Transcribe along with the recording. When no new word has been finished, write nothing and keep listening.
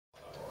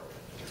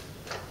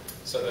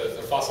So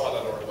the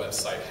Fasola.org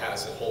website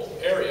has a whole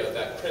area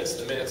that prints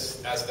the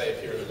minutes as they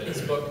appear in the minutes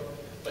book,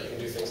 but you can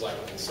do things like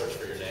you can search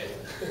for your name,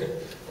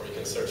 or you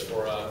can search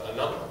for a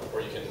number,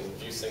 or you can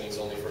view singings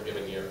only for a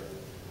given year.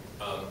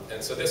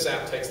 And so this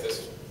app takes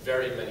this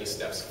very many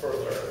steps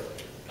further,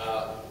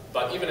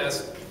 but even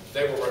as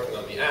they were working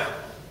on the app,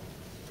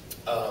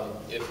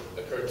 it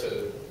occurred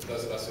to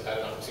those of us who had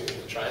an opportunity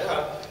to try it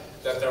out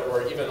that there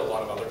were even a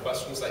lot of other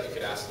questions that you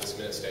could ask this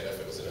minutes data if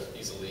it was in an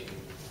easily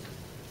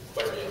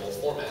queryable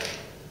format.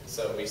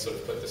 So we sort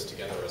of put this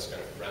together as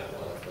kind of round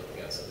one of looking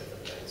at some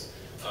different things.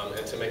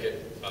 And to make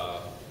it,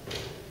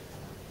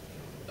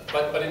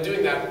 but in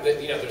doing that,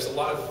 there's a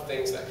lot of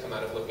things that come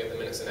out of looking at the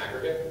minutes in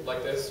aggregate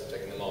like this,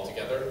 taking them all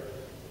together.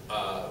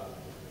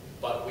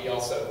 But we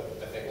also,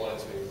 I think, wanted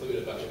to include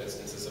a bunch of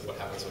instances of what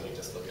happens when you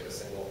just look at a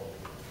single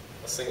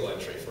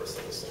entry for a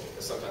single singing,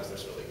 because sometimes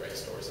there's really great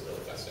stories and really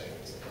fascinating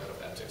things that come out of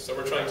that too. So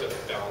we're trying to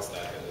balance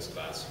that in this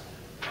class.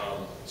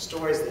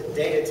 Stories that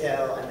data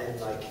tell, and then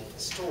like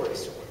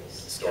stories.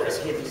 Stories.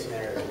 Hidden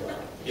there as well.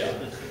 Yeah,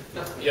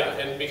 yeah,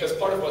 and because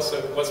part of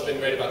what's been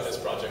great about this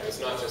project is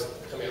not just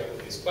coming up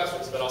with these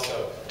questions, but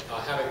also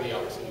having the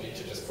opportunity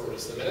to just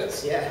peruse the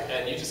minutes. Yeah.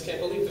 And you just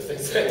can't believe the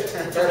things that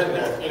are in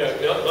there.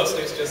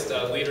 Mostly it's just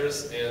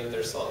leaders and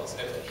their songs.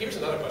 And here's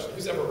another question: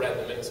 who's ever read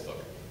the minutes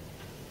book?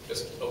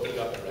 Just opened it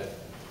up and read.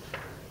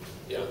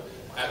 Yeah.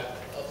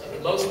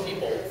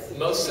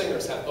 Most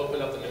singers have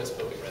opened up the minutes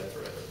book and read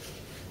through it.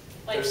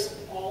 Like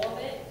all of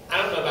it?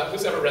 I don't know about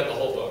who's ever read the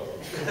whole book.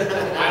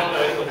 I don't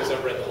know anyone who's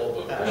ever read the whole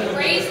book. You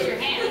raised your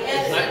hand.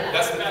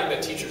 That's the thing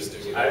that teachers do.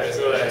 I have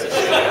not.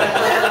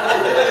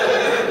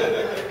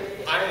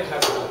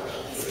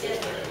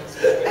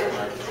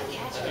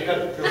 You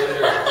have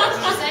preliminary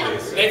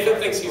questions, please. Nathan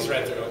thinks he's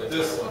read through it.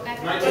 This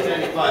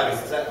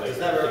 1995, does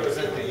that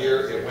represent the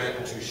year it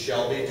went to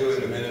Shelby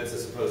doing the minutes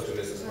as opposed to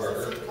Mrs.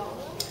 Parker?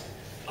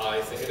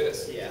 I think it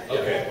is. Yeah.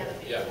 Okay.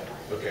 Yeah.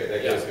 Okay,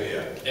 that gives me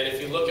a... And if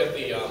you look at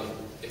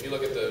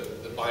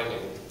the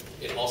binding,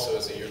 it also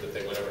is a year that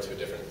they went over to a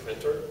different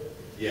printer.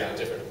 Yeah. And a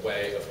different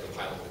way of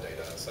compiling the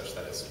data, such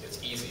that it's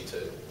easy to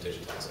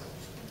digitize it.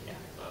 Yeah.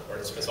 Or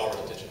it's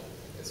already digital.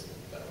 It's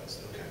that way.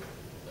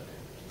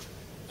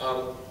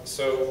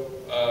 So.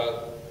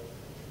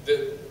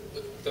 Okay.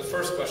 The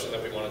first question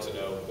that we wanted to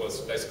know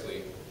was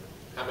basically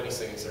how many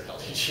singings are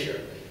held each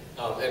year,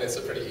 and it's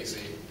a pretty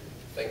easy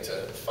thing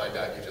to find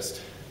out. You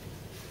just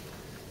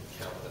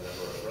count the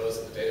number of rows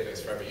in the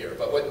database for every year.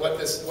 But what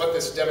this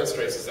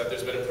demonstrates is that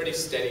there's been a pretty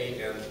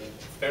steady and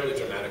fairly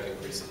dramatic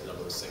increase in the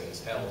number of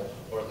singings held,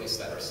 or at least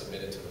that are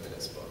submitted to the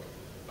minutes book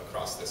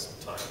across this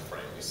time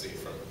frame. You see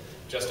from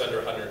just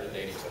under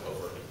 180 to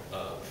over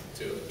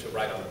to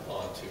right on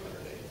 280.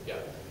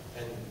 Yeah.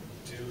 And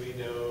do we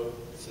know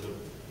sort of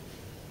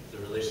the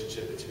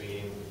relationship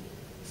between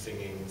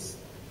singings,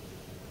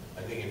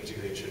 I think in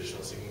particularly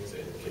traditional singings,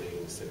 and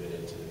getting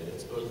submitted to the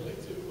minutes book? Like,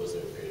 was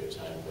there a period of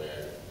time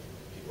where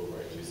people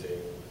weren't using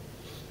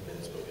the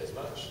minutes book as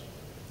much?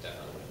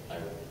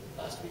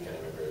 Last week I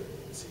remember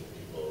seeing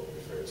people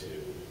refer to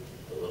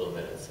the little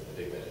minutes and the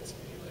big minutes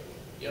being like,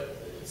 yep,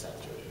 in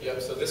South Georgia.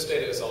 Yep, so this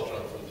data is all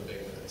drawn from the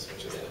big minutes,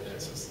 which is the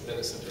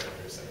minutes of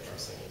directories that are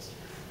singings.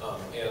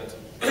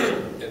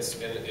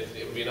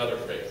 It would be another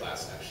great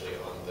class, actually,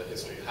 on the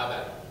history of how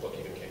that book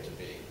even came to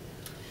be.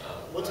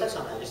 We'll touch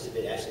on that just a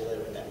bit, actually,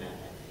 later with that map.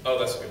 Oh,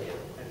 that's a good Yeah,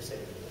 one. I would say.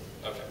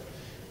 Okay.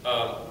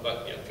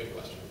 But, yeah, good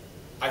question.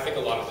 I think a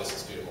lot of this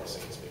is due to more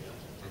singings being held,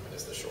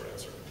 is the short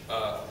answer.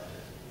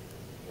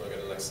 We'll go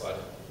to the next slide.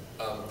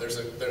 There's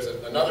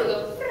another...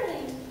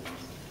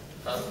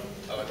 Huh?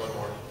 Oh, like one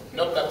more.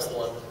 Nope, that was the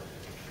one.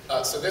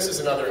 So this is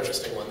another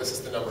interesting one. This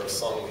is the number of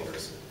song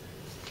leaders.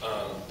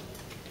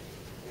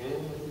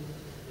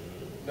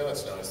 No,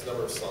 it's not. It's the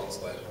number of songs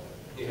led.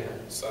 Yeah.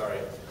 Sorry.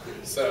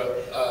 So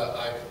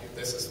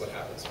this is what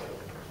happens when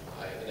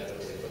I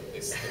inevitably put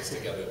these things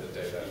together the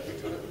day that we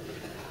do it.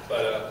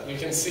 But you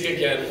can see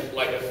again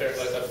like a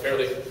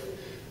fairly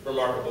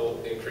remarkable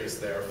increase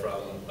there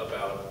from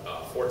about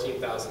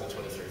 14,000 to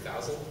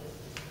 23,000.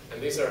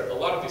 And these are a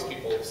lot of these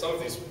people. Some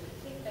of these.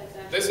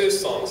 This is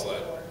songs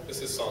led.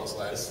 This is songs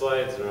led. The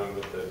slide's wrong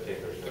with the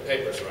papers. The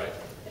paper's right.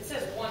 It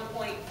says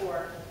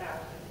 1.4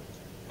 thousand.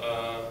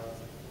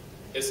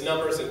 It's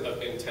numbers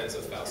in tens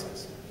of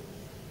thousands.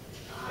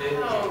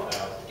 Oh,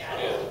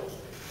 Yeah.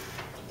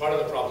 Part of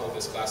the problem with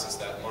this class is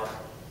that Mark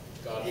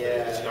Godfrey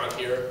is not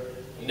here.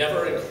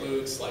 Never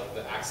includes like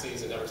the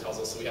axes and never tells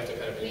us, so we have to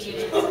kind of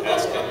intuit and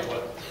ask him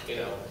what,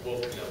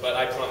 but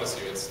I promise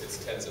you it's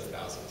tens of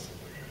thousands.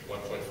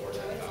 1.4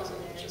 10,000,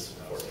 which is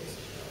 14.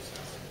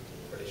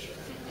 Pretty sure.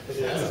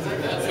 Thousands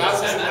and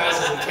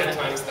thousands and 10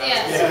 times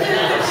thousands of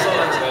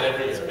songs that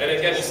every year. And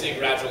again, you see a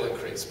gradual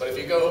increase. But if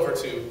you go over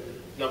to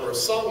number of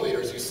song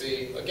leaders, you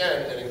see,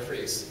 again, an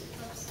increase.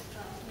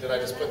 Did I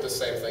just put the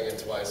same thing in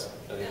twice?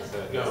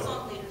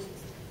 No.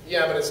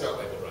 Yeah, but it's not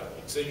labeled right.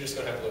 So you're just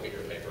going to have to look at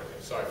your paper.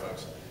 Sorry,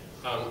 folks.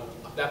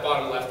 That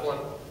bottom left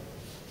one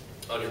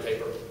on your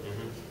paper,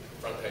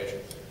 front page,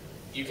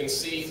 you can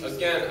see,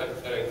 again,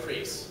 an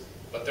increase.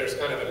 But there's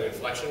kind of an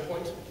inflection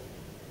point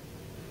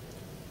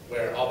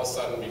where all of a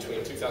sudden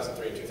between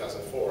 2003 and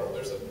 2004,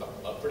 there's a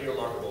pretty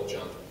remarkable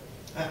jump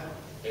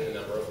in the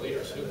number of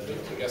leaders. Who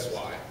can guess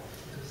why?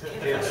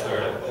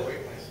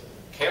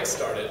 Camp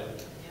started.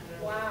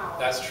 Wow.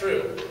 That's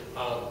true.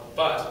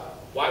 But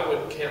why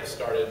would camp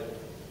started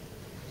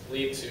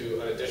lead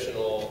to an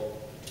additional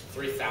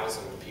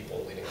 3,000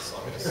 people leading a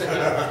song in a city?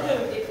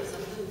 It was a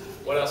movie.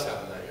 What else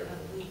happened that year?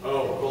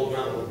 Oh, Cold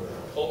Mountain.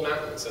 Cold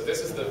Mountain. So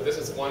this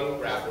is one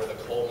graph where the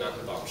Cold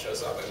Mountain bomb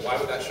shows up. And why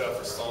would that show up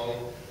for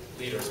song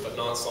leaders but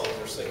not songs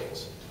or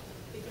singings?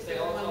 Because they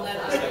all Everyone led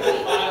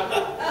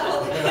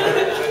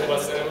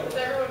What's that?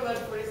 Everyone led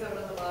 47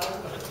 on the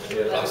bottom.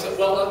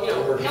 Well, you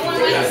know, No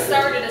one like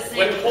started a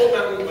when singing. Cold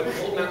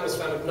Mountain was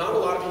founded, not a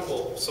lot of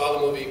people saw the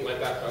movie, went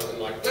back home, and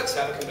like, let's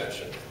have a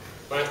convention.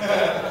 Right?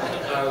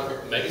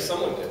 Maybe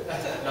someone did.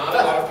 Not a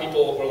lot of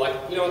people were like,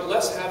 you know,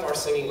 let's have our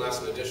singing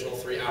last an additional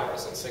 3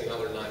 hours and sing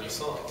another 90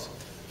 songs.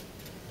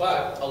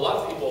 But a lot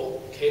of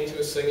people came to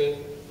a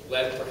singing,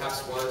 led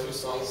perhaps 1 or 2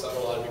 songs, so a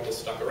lot of people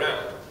stuck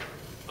around.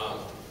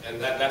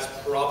 And that's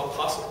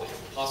possibly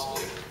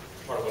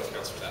part of what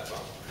accounts for that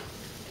bump.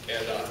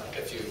 And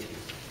if you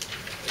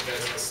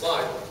advance the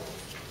slide.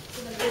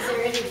 Is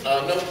there any,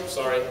 No,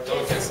 sorry,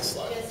 don't advance the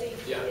slide. Jesse,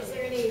 Yeah. is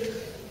there any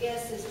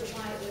guess as to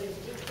why it would have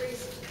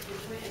decreased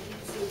between, I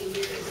can't see the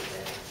years,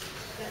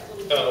 that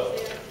little Oh.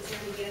 bit there? Is there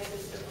any guess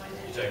as to why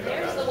that?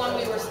 There's the one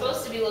we were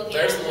supposed to be looking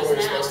at There's the one we were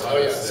just supposed to, now. oh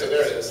yeah, so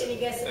there it is. Any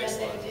guess Next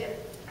about slide. that dip?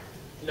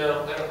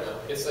 No, I don't know.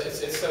 It's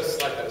so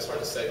slight that it's hard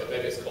to say, but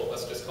maybe it's cold.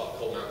 Let's just call it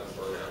Cold Mountain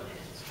Burnout.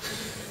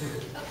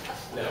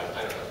 No,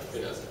 I don't know. Who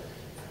knows?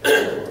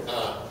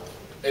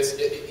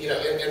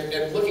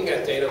 And looking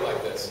at data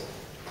like this,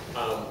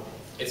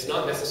 it's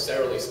not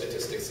necessarily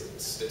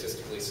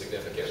statistically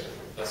significant,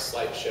 a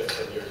slight shift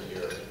from year to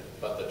year,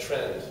 but the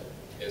trend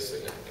is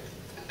significant.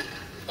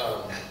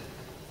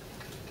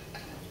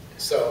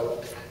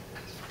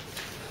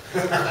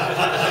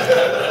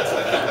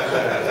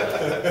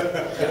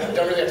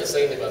 Don't really have to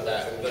say anything about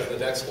that. And the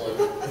next one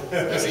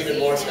is even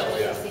more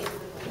telling.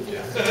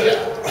 Yeah.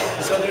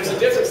 So there's a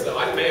difference, though.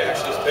 I may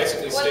actually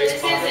basically What stays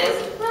this popular.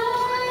 is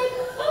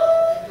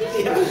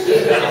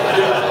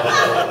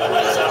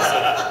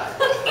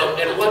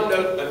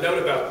And a note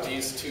about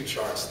these two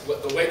charts.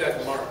 The way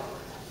that Mark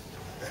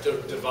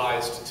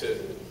devised to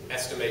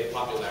estimate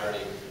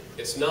popularity,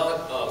 it's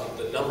not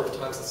the number of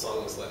times the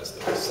song was led, it's the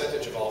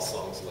percentage of all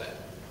songs led.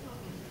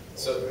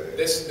 So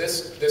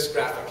this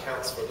graph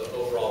accounts for the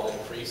overall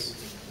increase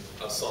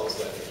of songs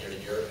led from year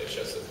to year. It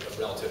shows a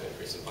relative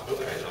increase in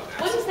popularity.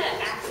 What does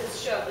that axis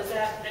show? Is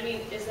that, I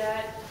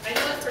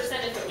know it's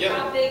percentage, but Yeah.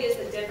 how big is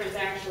the difference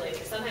actually?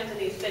 'Cause sometimes in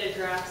these fitted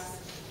graphs,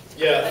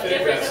 Yeah, a fitted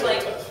difference graphs of are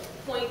like tough.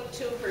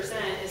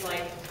 0.2% is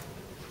like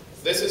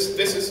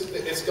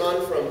It's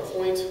gone from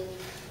four.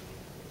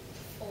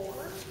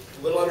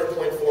 little under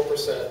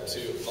 0.4% to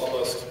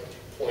almost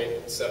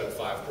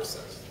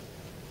 0.75%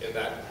 in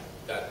that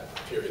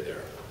period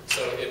there.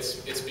 So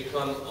it's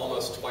become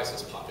almost twice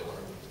as popular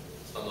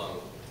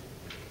among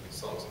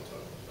songs in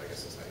total. I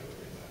guess that's how you would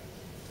read that.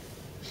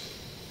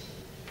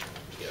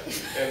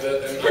 Yeah, and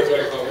I'm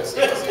going home. It's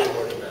even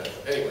more dramatic.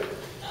 Anyway,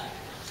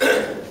 do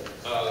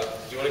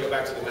you want to go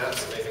back to the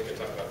maps? Nathan can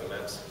talk about the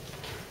maps.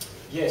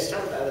 Yeah,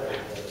 start with the other map.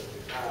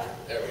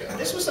 There we go.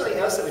 This was something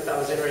else that we thought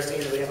was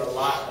interesting, that we have a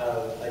lot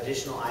of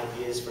additional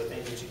ideas for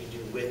things that you can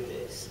do with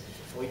this.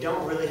 We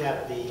don't really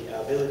have the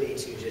ability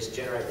to just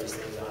generate these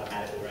things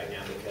automatically right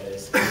now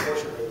because,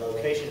 unfortunately,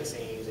 location of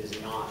scenes is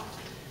not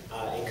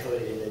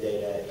encoded in the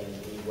data in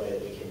any way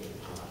that we can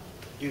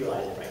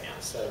utilize it right now.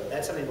 So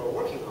that's something we're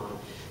working on.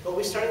 But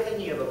we started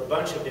thinking of a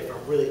bunch of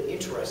different really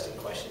interesting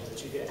questions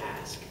that you could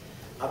ask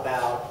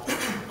about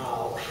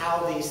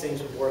how these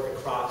things would work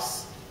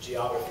across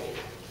geography.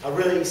 A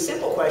really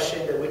simple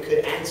question that we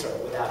could answer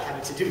without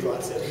having to do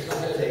lots of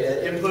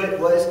data input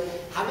was,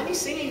 how many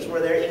singings were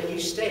there in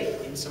each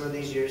state in some of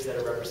these years that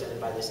are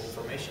represented by this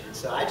information?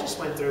 So I just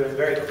went through and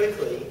very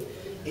quickly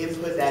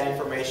input that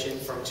information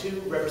from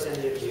 2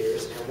 representative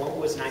years, and one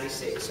was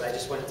 96. So I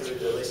just went through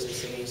the list of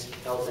singings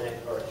held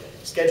or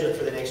scheduled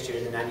for the next year,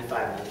 the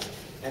 95 ones,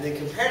 and then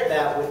compared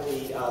that with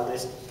the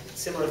list,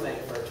 similar thing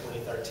for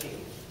 2013.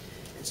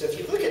 And so if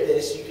you look at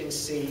this, you can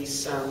see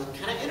some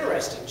kind of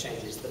interesting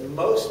changes. The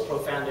most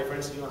profound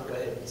difference, if you want to go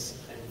ahead and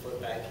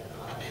flip back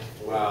and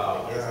forward,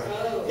 Wow.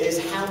 is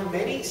how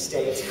many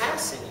states have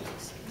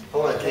singings.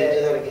 Hold on, can you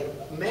do that again?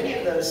 Many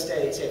of those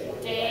states, if you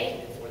want to go back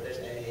A. and forth, there's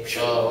A.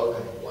 Oh,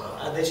 okay.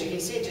 That you can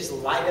see it just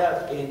light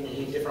up in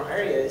different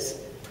areas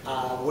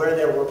where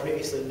there were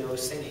previously no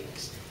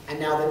singings. And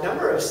now the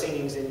number of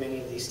singings in many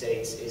of these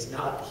states is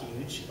not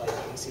huge. Like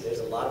you can see there's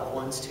a lot of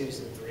 1s, 2s,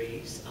 and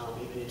 3s,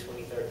 even in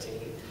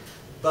 2013.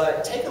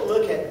 But take a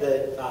look at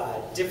the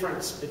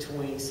difference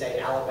between, say,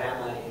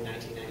 Alabama in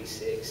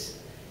 1996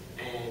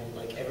 and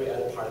like every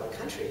other part of the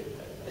country,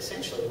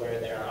 essentially, where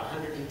there are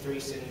 103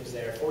 singings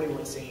there,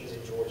 41 singings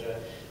in Georgia.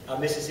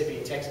 Mississippi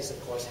and Texas,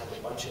 of course, have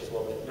a bunch as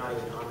well, but not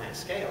even on that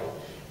scale.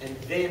 And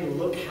then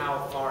look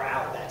how far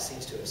out that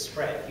seems to have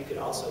spread. You could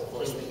also, of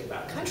course, think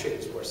about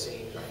countries where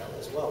singings are held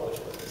as well, which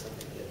wasn't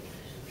something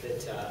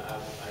that I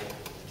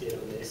did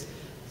on this.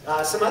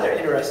 Some other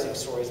interesting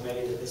stories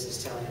maybe that this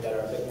is telling that are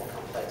a bit more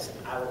complex. And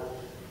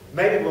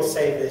maybe we'll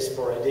save this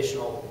for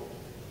additional,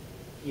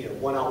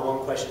 one-on-one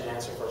question and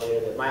answer for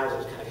later that Miles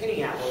was kind of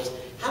hinting at was,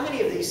 how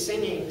many of these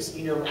singings,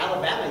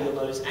 Alabama, you'll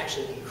notice,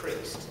 actually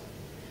decreased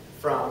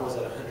from, was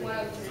it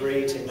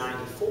 103 to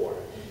 94?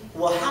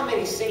 Well, how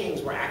many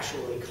singings were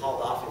actually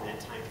called off in that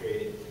time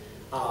period?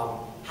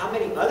 How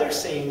many other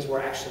singings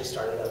were actually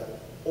started up?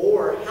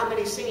 Or how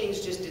many singings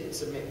just didn't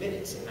submit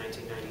minutes in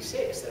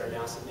 1996 that are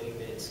now submitting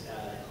minutes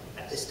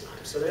at this time?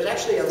 So there's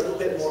actually a little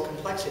bit more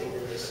complexity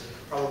than this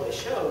probably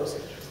shows.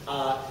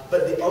 But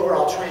the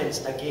overall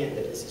trends, again,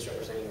 that this is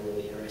representing are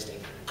really interesting.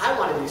 I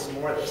want to do some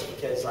more of this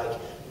because,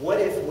 what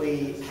if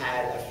we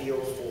had a feel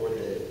for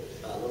the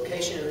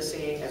location of the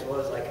singing as well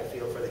as a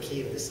feel for the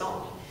key of the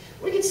song?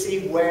 We could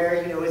see where,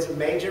 is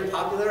major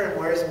popular and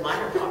where is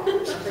minor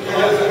popular. Something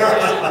that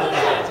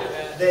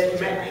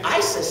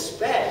I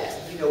suspect,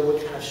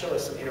 would kind of show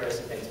us some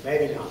interesting things.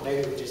 Maybe not.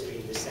 Maybe it would just be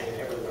the same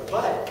everywhere.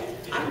 But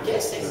I'm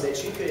guessing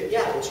that you could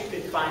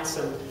find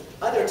some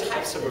other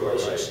types of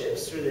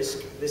relationships through this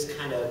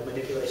kind of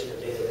manipulation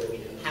of data that we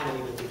haven't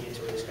even begun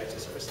to really scratch the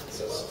surface on.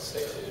 So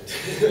stay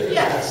tuned.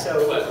 Yeah.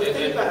 So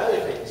think about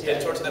other things. Yeah.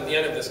 And at the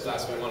end of this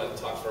class, we wanted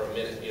to talk for a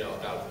minute,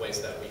 about ways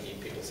that we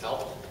need people's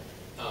help.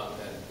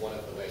 And one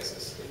of the ways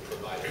is in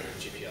providing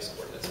GPS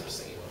coordinates for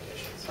singing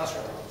locations. That's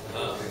right.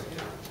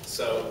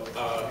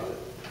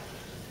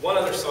 One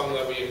other song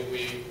that we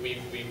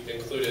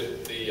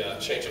included the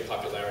change in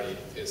popularity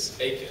is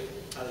Aiken.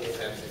 Oh, yeah.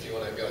 And if you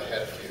want to go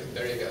ahead,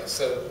 there you go.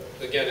 So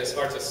again, it's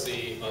hard to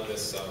see on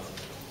this.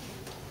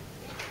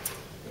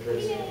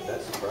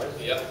 That's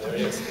surprising. Yep, there it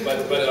is.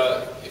 But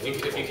if you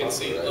can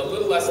see, a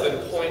little less than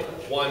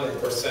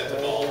 0.1%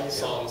 of all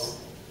songs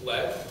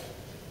led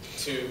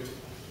to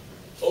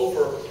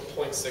over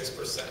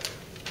 0.6%.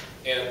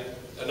 And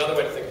another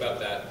way to think about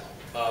that,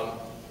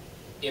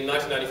 in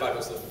 1995 it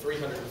was the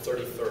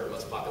 333rd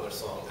most popular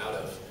song out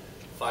of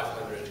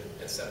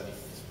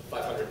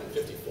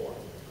 554.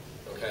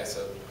 Okay,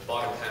 so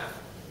bottom half.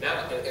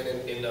 Now, and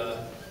in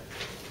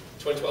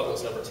 2012 it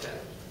was number 10.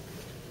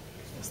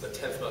 It's the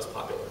 10th most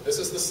popular. This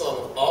is the song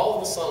of all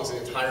of the songs in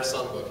the entire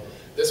songbook.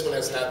 This one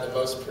has had the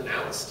most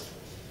pronounced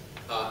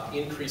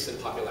increase in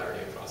popularity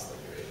across the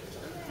period of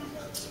time.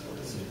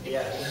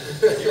 Yeah.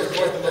 You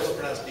record the most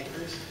pronounced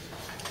decrease?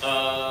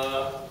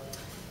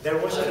 There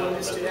wasn't one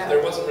that stood out.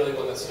 There wasn't really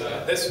one that stood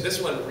out.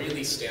 This one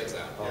really stands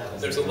out. Yeah.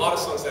 There's a lot of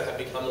songs that have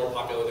become more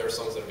popular. There are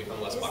songs that have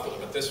become less popular,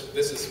 but this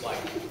is like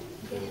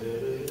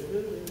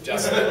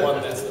just the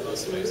one that's the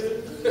most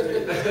amazing.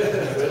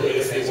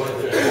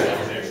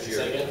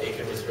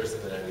 Aiken was first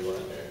in the 91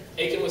 there.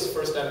 Aiken was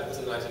first added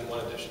to the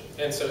 1991 edition,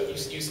 and so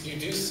you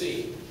do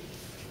see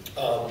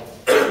a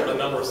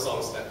number of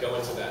songs that go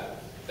into that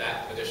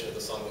edition of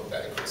the songbook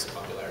that increase in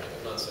popularity,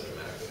 but not so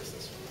dramatically as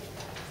this one.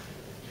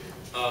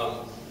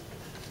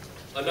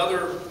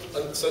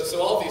 So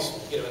all of these,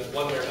 in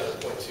one way or another,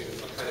 point to a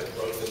kind of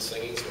growth in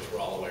singings, which we're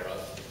all aware of.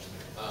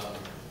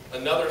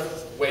 Another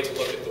way to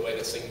look at the way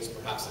that singings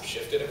perhaps have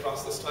shifted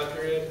across this time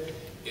period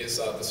is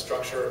the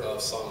structure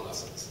of song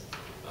lessons.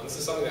 This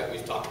is something that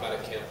we've talked about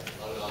at camp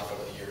on and off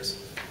over the years.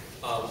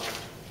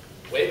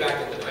 Way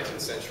back in the 19th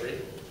century,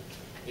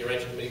 the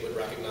arrangement committee would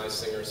recognize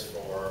singers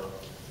for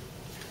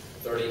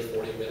 30,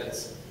 40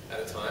 minutes at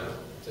a time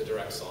to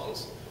direct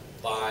songs.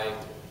 By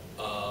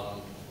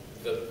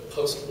the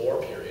post-war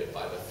period,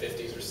 by the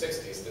 50s or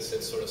 60s, this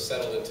had sort of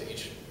settled into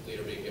each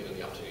leader being given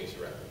the opportunity to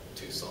direct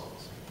 2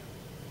 songs.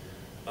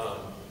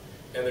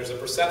 And there's a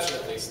perception,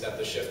 at least, that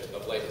the shift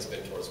of late has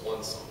been towards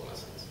 1 song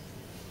lessons.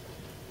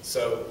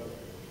 So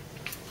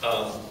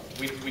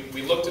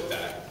we looked at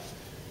that.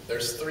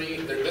 There's 3,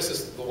 this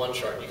is the one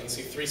chart. You can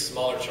see 3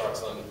 smaller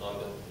charts on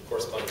the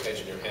corresponding page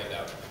in your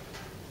handout.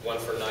 One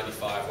for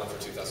 95, one for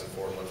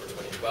 2004, and one for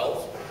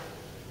 2012.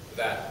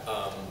 That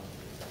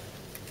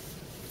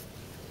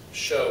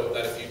show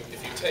that if you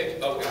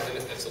take, and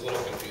it's a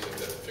little confusing to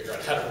figure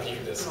out how to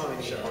read this chart.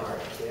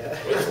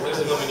 This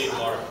is when we need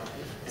Mark.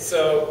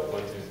 So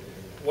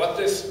what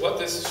this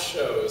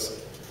shows,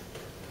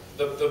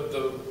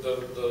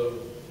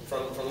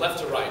 from left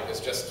to right is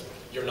just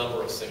your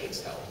number of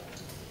singings held.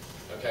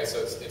 Okay,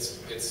 so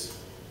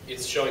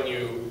it's showing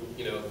you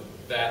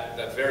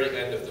that very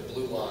end of the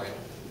blue line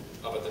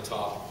up at the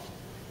top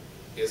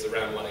is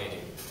around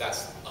 180.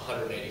 That's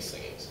 180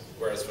 singings.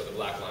 Whereas for the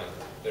black line,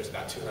 there's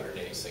about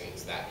 280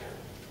 singings that year,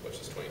 which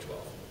is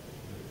 2012.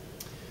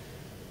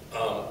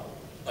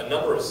 A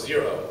number of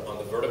 0 on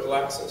the vertical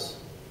axis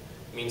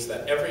means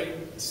that every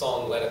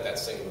song led at that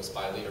singing was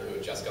by a leader who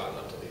had just gotten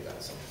up to lead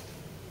that song.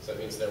 So that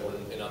means there were,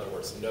 in other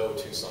words, no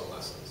 2-song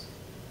lessons.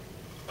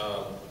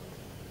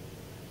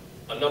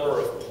 A number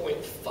of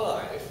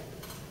 0.5,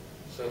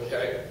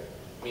 okay,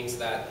 means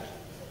that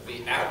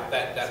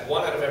that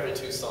 1 out of every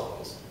 2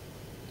 songs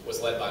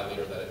was led by a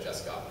leader that had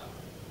just gotten up.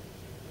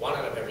 1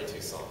 out of every 2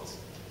 songs.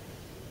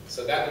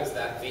 So that means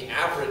that the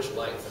average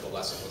length of a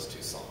lesson was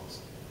 2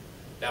 songs.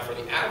 Now, for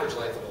the average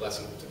length of a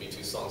lesson to be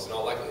 2 songs, in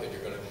all likelihood,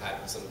 you're going to have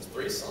had some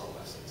 3-song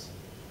lessons.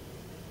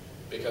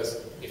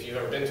 Because if you've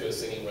ever been to a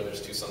singing where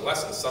there's 2 sung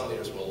lessons, some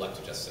leaders will elect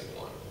to just sing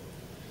 1.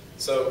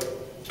 So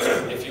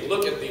if you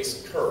look at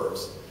these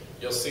curves,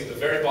 you'll see the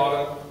very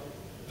bottom,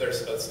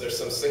 there's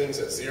some singings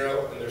at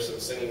 0, and there's some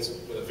singings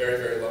with a very,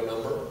 very low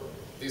number.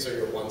 These are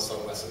your 1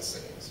 sung lesson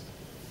singings.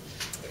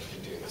 I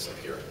keep doing this up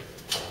here.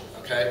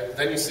 Okay,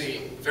 then you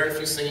see very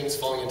few singings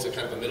falling into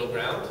kind of a middle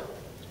ground,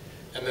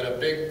 and then a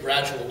big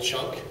gradual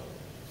chunk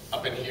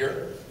up in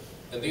here,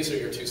 and these are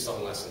your 2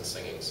 sung lesson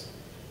singings,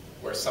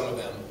 where some of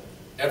them,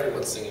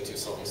 everyone's singing 2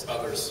 songs,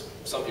 others,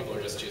 some people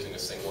are just choosing to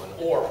sing 1,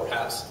 or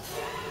perhaps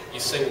you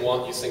sing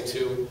 1, you sing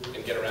 2,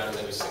 and get around, and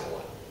then you sing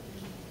 1.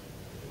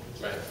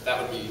 Right,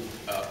 that would be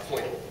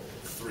point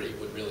 3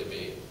 would really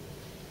be,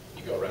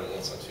 you go around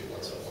 1 song 2,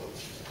 1 song 1.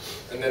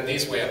 And then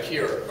these way up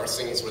here are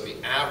singings where the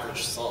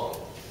average song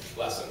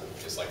lesson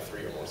is like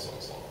 3 or more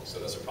songs long. So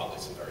those are probably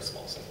some very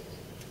small singings.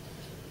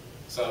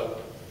 So,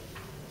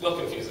 a little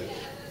confusing.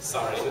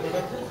 Sorry.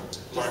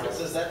 Marcus.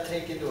 Does that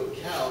take into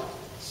account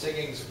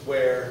singings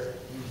where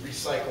you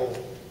recycle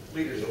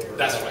leaders over?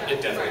 That's right,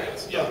 it definitely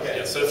does. Yeah, Okay.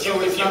 yeah. So if you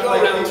it's not go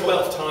like around people-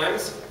 12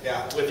 times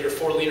Yeah. with your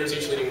 4 leaders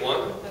each leading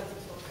 1,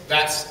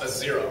 that's a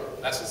 0.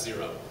 That's a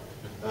 0.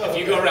 If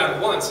you go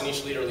around once and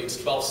each leader leads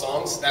 12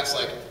 songs, that's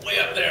like way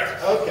up there.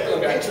 Okay,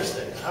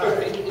 interesting. All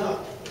right. Huh.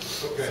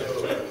 Okay.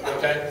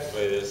 Okay?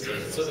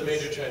 So the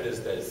major trend is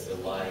that the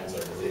lines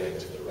are moving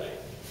to the right.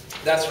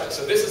 That's right.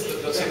 So this is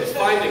the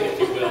finding, if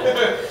you will.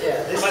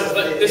 Yeah,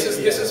 This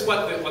is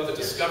what the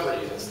discovery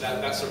is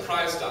that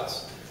surprised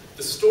us.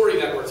 The story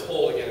that we're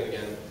told again and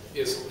again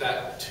is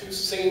that 2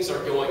 singings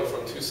are going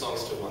from 2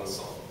 songs to 1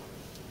 song.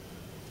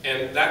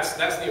 And that's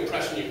the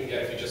impression you can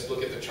get if you just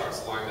look at the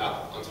charts lined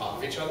up on top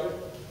of each other.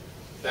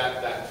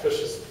 That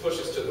pushes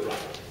to the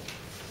right,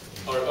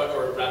 or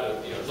rather,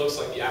 it looks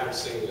like the average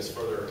singing is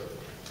further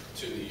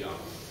to the on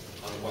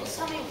 1 Just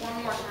tell song. me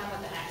one more time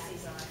what the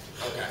axes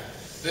are. Okay,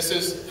 this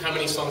is how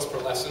many songs per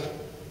lesson.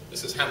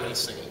 This is how many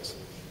singings.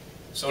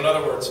 So in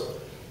other words,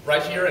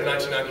 right here in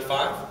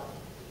 1995,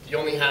 you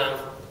only have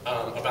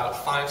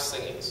about 5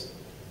 singings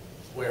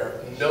where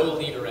no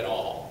leader at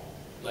all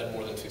led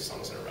more than 2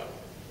 songs in a row.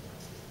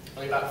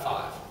 Only about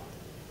 5.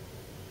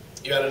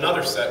 You had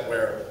another set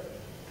where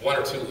 1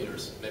 or 2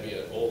 leaders, maybe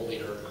an old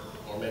leader,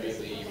 or maybe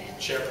the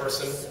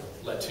chairperson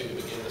led 2 to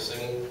begin the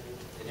singing,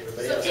 and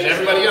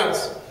everybody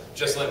else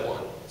just led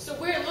 1. So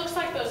where it looks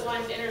like those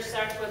lines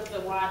intersect with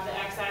the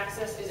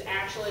x-axis is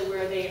actually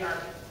where they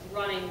are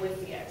running with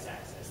the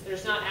x-axis.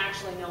 There's not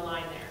actually no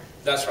line there.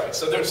 That's right.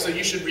 So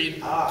you should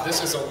read,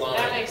 this is a line.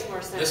 That makes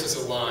more sense. This is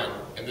a line,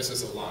 and this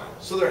is a line.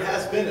 So there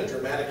has been a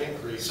dramatic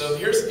increase. So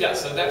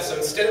so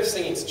instead of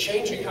singings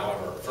changing,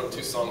 however, from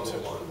 2 songs to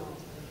 1,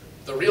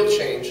 the real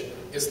change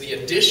is the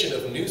addition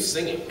of new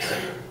singings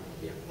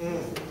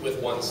with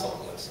 1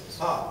 song lessons.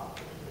 Huh.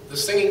 The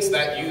singings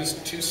that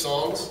used 2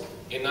 songs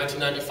in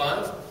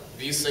 1995,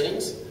 these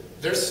singings,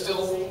 they're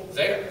still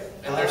there,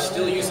 and they're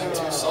still using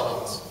 2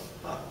 songs.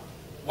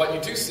 What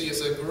you do see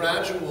is a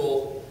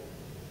gradual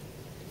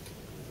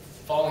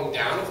falling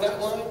down of that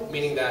line,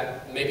 meaning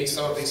that maybe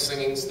some of these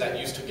singings that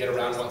used to get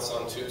around 1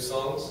 song, 2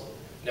 songs,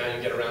 now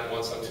you get around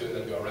 1 song, 2, and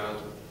then go around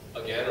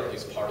again, or at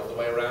least part of the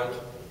way around,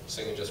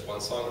 singing just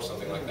 1 song or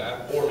something like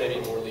that. Or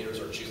maybe more leaders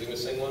are choosing to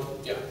sing 1.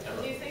 Yeah,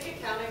 Emma. Do you think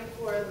accounting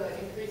for the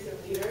increase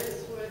of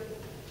leaders would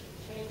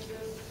change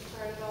this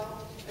part at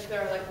all? If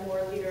there are like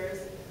more leaders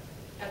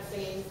at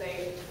singing,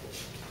 say,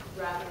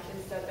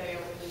 instead they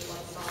only lead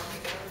 1 song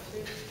or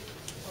 2?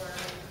 Or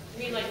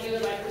You mean like do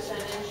it by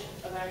percentage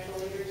of actual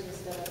leaders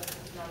instead of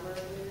number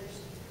of leaders?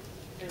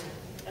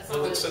 That's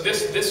not what So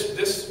this,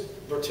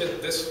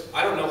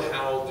 I don't know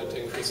how the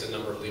increase in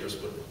number of leaders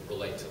would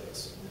relate to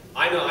this.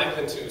 I know I've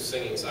been to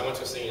singings. I went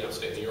to a singing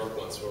upstate New York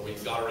once where we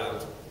got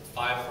around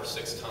 5 or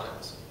 6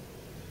 times,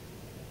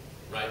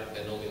 right,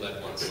 and only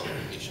led 1 song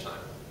each time.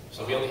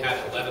 So we only had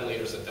 11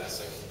 leaders at that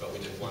singing, but we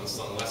did 1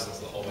 song lessons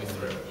the whole way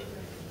through.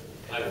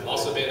 I've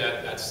also been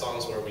at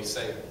singings where we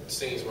sang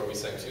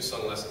 2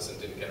 song lessons and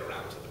didn't get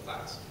around to the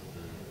class,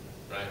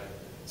 right?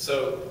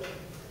 So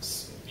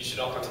you should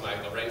all come to my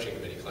arranging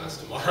committee class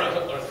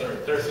tomorrow or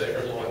Thursday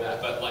or more than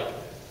that. But I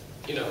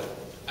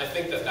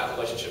think that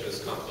relationship is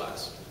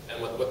complex.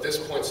 And what this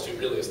points to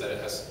really is that it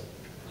has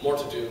more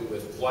to do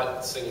with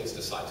what singings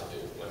decide to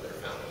do when they're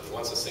founded. And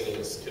once a singing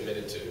is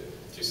committed to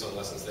 2 song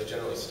lessons, they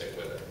generally stick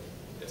with it,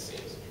 it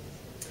seems.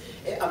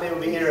 I mean, it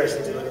would be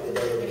interesting to look at the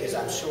data because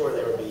I'm sure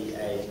there would be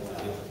a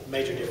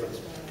major difference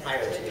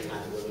prior to the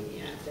time we're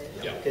looking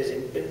at. Yeah. Because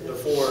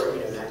before, I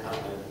don't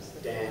know,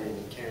 Dan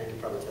and Karen can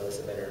probably tell us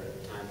a better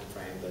time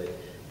frame, but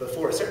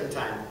before a certain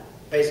time,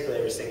 basically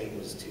every singing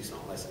was 2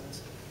 song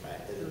lessons, right?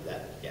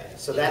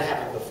 So that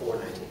happened before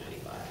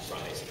 1995,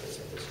 Right. basically.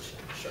 So this is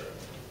Sure.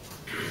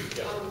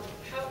 Yeah.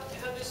 How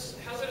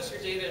good is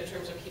your data in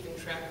terms of keeping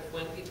track of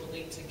when people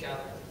lead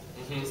together?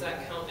 Does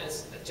that count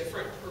as a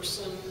different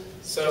person?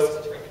 So- just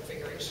a different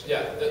configuration?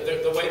 Yeah,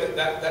 the way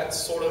that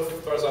sort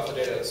of throws off the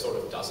data, it sort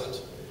of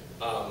doesn't.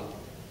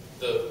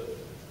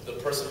 The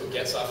person who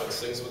gets up and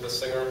sings with the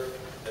singer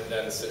and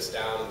then sits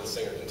down and the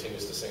singer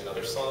continues to sing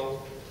another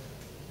song,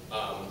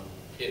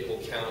 it will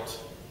count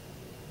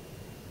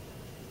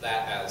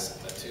that as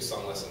a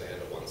 2-song lesson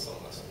and a 1-song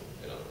lesson,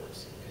 in other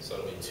words. So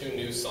it'll be 2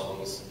 new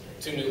songs,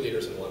 2 new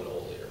leaders and 1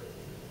 old leader.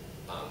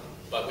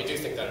 But we do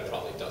think that it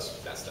probably does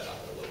mess that up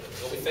a little bit.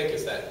 What we think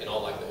is that, in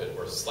all likelihood,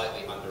 we're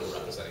slightly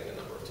underrepresenting the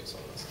number of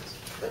 2-song lessons.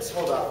 Let's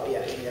hold off. Yeah,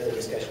 any other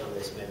discussion on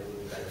this? Maybe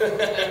we'll be back.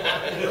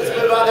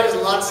 Let's move on. There's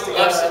lots of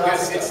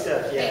good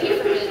stuff. Yeah. Thank you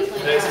for being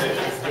Thanks,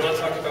 Nathan. You want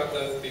to talk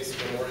about these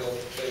memorial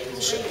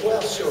things?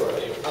 Well, sure.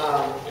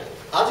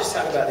 I'll just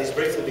talk about these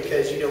briefly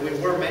because, we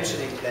were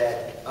mentioning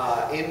that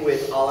in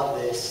with all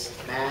of this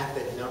math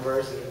and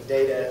numbers and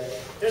data,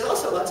 there's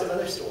also lots of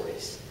other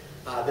stories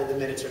that the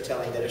minutes are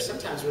telling that are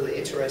sometimes really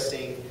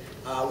interesting.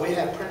 We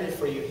have printed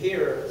for you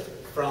here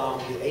from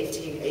the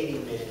 1880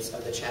 minutes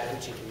of the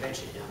Chattahoochee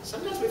Convention. Now,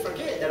 sometimes we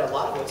forget that a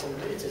lot of what's in the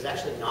minutes is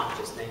actually not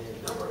just names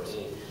and numbers,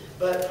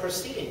 but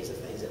proceedings of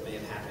things that may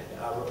have happened,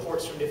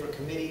 reports from different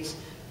committees,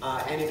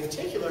 and in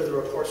particular, the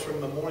reports from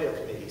memorial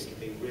committees can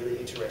be really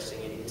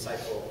interesting and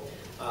insightful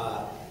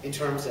in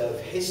terms of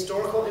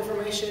historical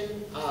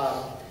information,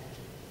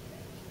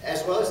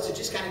 as well as to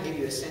just kind of give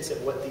you a sense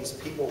of what these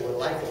people were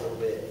like a little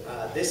bit.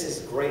 This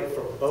is great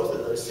for both of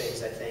those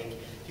things, I think.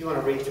 If you want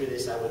to read through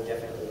this, I would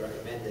definitely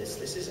recommend this.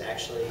 This is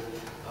actually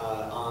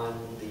on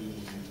the,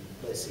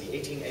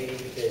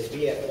 1880, because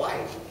B.F.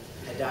 White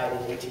had died in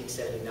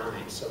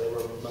 1879. So they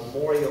were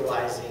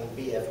memorializing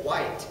B.F.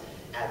 White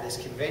at this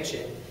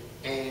convention.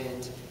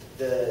 And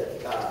the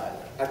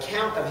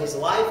account of his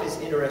life is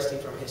interesting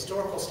from a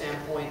historical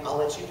standpoint. I'll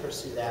let you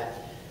pursue that.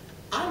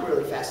 I'm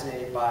really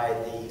fascinated by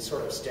the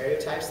sort of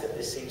stereotypes that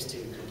this seems to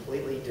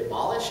completely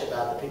demolish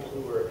about the people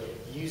who were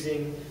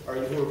using, or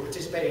who were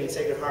participating in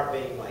Sacred Heart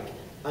being like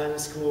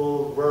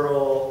unschooled,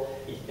 rural,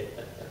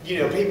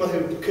 people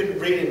who couldn't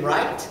read and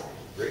write.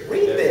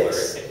 Read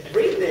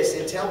this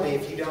and tell me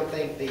if you don't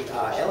think the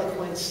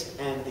eloquence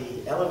and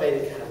the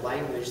elevated kind of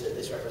language that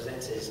this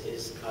represents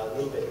is a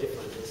little bit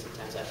different than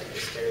sometimes I think the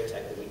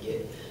stereotype that we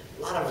get.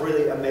 A lot of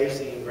really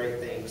amazing and great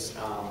things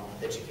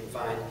that you can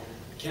find.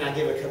 Can I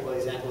give a couple of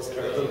examples that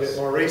are a little bit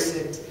more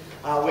recent?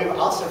 We've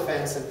also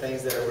found some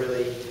things that are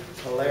really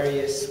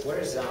hilarious.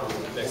 Where's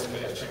next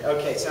page?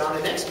 Okay, so on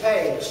the next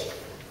page,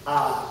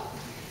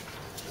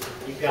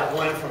 you've got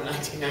one from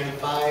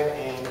 1995,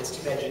 and it's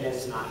too bad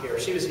Jeanette's not here.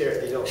 She was here at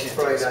the adult. She's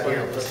probably not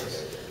here.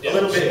 A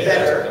little bit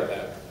better,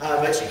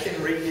 but you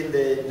can read in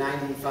the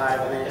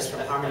 95 minutes from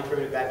Harmony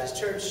Primitive Baptist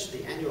Church.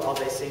 The annual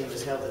all-day singing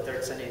was held the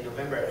 3rd Sunday in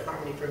November at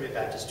Harmony Primitive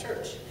Baptist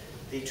Church.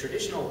 The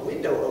traditional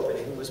window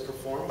opening was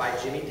performed by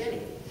Jimmy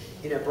Denny.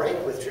 In a break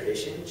with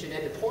tradition,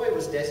 Jeanette DePoy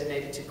was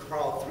designated to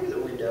crawl through the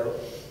window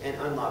and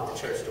unlock the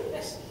church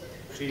doors.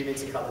 Judy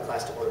Mincy called the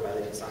class to order by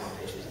leaving sign on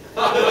pages.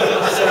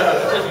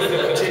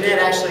 So, Jeanette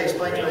actually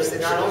explained to us that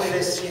not only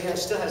does she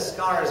still has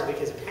scars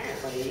because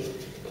apparently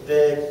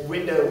the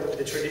window,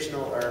 the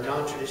traditional or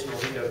non-traditional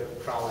window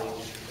crawling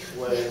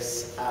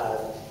was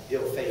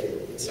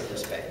ill-fated in some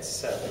respects.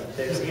 So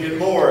there's even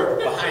more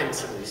behind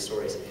some of these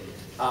stories.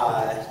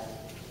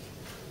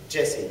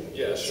 Jesse,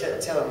 yeah, sure.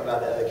 Tell them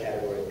about the other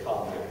category,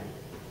 call them.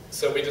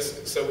 So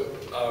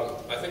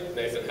I think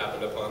Nathan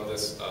happened upon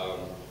this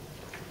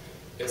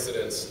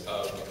incidence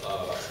of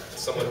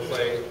someone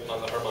playing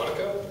on the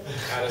harmonica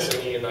at a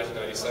singing in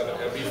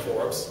 1997. M.B.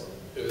 Forbes,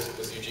 who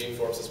was Eugene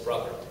Forbes'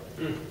 brother,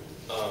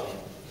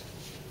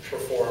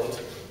 performed,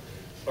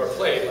 or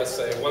played, let's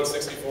say,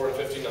 164 and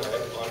 59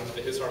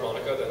 on his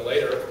harmonica. Then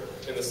later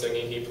in the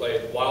singing, he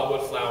played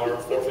Wildwood Flower,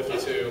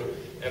 452,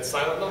 and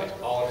Silent Night,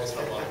 all on his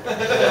harmonica.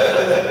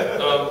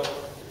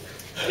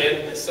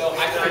 And so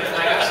I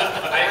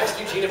asked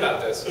Eugene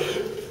about this.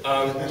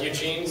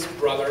 Eugene's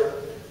brother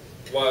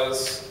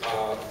was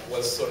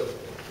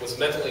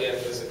mentally and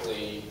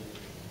physically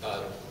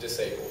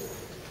disabled,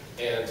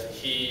 and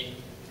he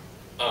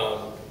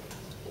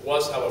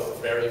was, however,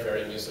 very,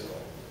 very musical.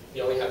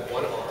 He only had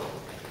one arm,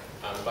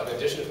 but in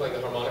addition to playing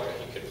the harmonica,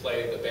 he could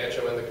play the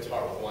banjo and the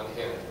guitar with one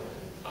hand.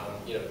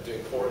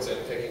 Doing chords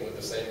and picking with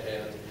the same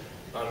hand.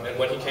 And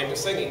when he came to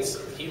singings,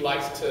 he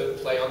liked to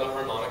play on the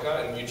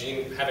harmonica, and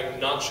Eugene, having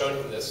not shown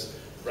him this,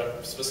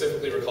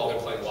 specifically recalled him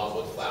playing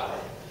Wildwood Flower.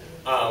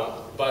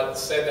 But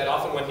said that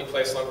often when he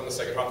played a song from the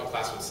Sacred Heart, the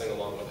class would sing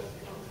along with it.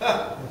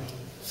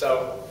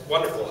 So,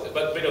 wonderful.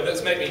 But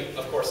this made me,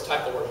 of course,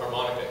 type the word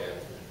harmonica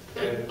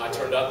in. And I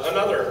turned up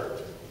another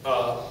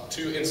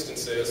 2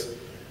 instances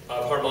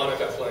of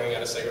harmonica playing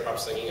at a Sacred Harp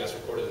singing as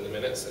recorded in the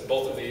minutes, and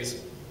both of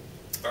these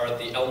are at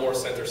the Elmore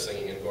Center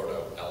singing in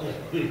Gordo,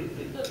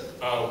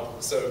 Alabama.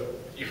 So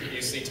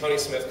you see Tony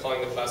Smith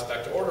calling the class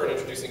back to order and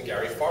introducing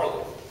Gary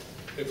Farley,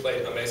 who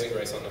played Amazing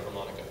Grace on the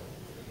harmonica.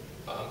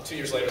 2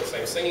 years later, the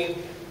same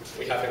singing,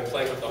 we have him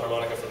playing with the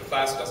harmonica for the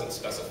class, doesn't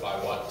specify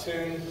what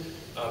tune,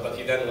 but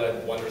he then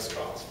led Wondrous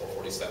Cross,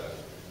 447.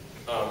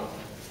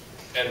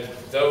 And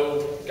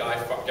though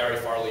Gary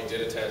Farley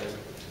did attend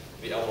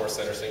the Elmore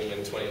Center singing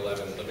in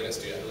 2011, the minutes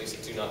do at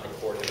least do not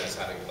record him as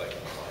having played on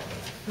the harmonica.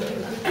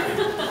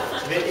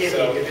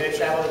 You're going to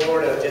travel to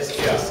Gordo just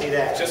to see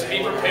that. Just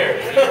be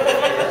prepared.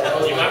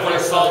 You might want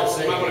to call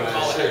it.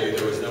 Assure you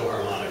there was no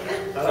harmonica.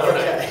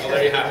 Okay. Well,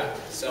 there you have it.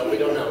 So we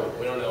don't know.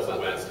 We don't know about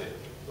Wednesday.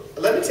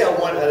 Let me tell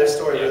one other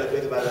story really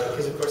quick about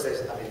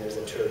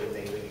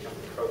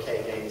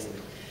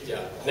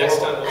Yeah. Next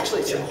time, we'll,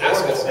 Actually, some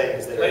ask horrible us,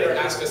 things that later are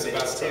ask us about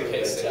minutes some too,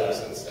 case but, studies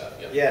and stuff.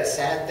 Yeah. Yeah,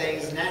 sad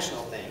things,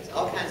 national things,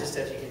 all kinds of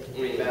stuff you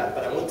can read about.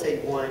 But I will tell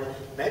you one,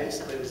 maybe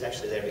somebody was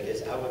actually there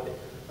because I would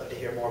love to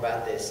hear more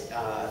about this.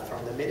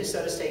 From the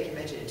Minnesota State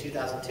Convention in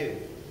 2002,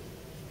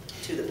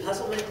 to the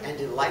puzzlement and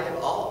delight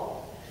of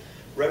all,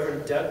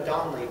 Reverend Doug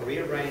Donnelly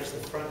rearranged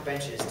the front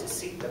benches to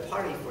seat the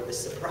party for the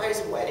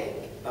surprise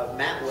wedding of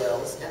Matt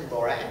Wells and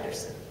Laura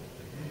Anderson.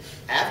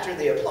 After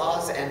the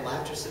applause and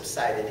laughter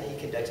subsided, he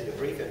conducted a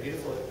brief and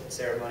beautiful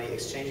ceremony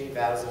exchanging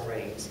vows and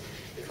rings.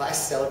 The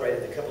class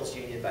celebrated the couple's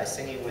union by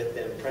singing with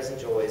them Present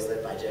Joys,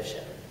 led by Jeff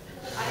Shepard.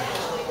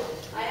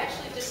 I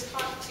actually just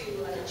talked to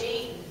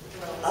Jane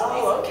Wells.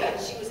 Oh, okay.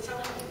 And she was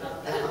telling me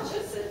about that.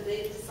 She said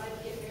they decided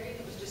to get married.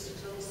 It was just a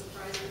total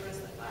surprise to the rest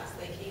of the class.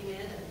 They came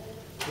in and...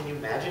 Can you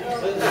imagine?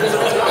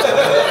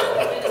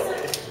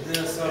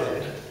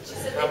 Minnesota. She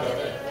said they did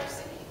it in our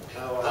city.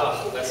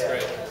 Oh, that's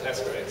great.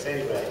 That's great. So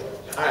anyway,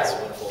 all That's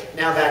right. wonderful.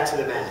 Now back to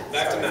the math.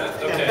 Back to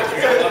math. Okay.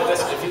 You're gonna love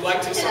this. If you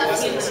like to some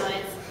lessons,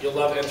 you'll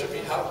love entropy.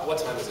 What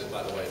time is it,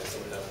 by the way? Does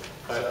someone know?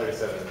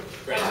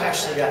 5:37. Great. I've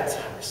actually got a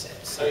timer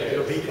set, so Oh, yeah.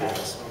 it'll be that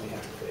when we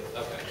have to quit.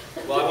 Okay.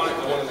 Well, I want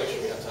to make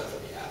sure we have time for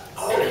the app.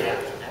 Oh,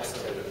 yeah.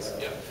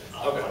 Absolutely. Yeah.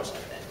 I'll Okay. watch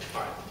that then.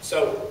 All right. So,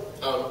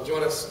 do you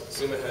want to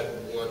zoom ahead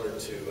one or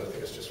two? I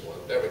think it's just one.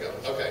 There we go.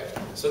 Okay.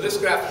 So this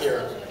graph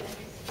here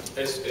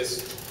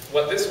is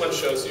what this one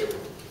shows you.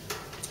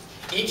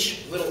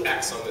 Each little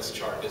X on this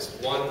chart is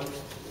 1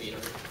 liter.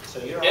 So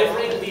you're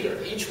Every liter,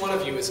 each one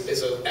of you is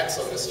an X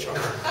on this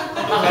chart.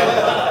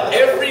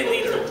 every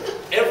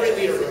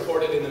liter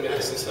recorded in the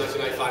minutes since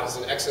 1995 is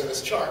an X in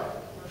this chart.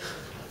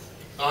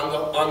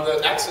 On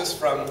the axis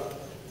from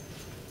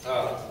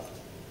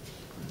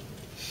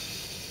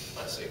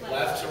let's see,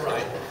 left to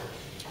right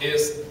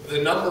is the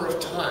number of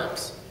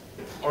times,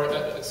 or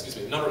excuse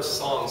me, the number of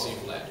songs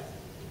you've led.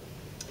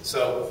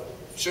 So,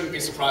 shouldn't be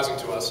surprising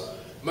to us.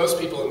 Most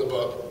people in the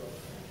book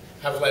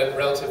have led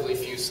relatively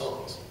few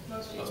songs.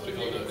 Most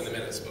people in the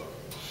minutes book.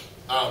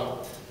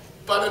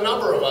 But a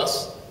number of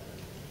us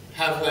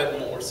have led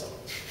more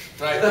songs,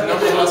 right? A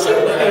number of us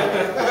have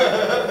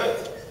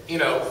led, you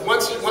know,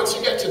 once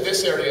you get to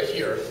this area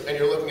here, and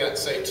you're looking at,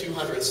 say,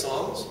 200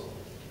 songs,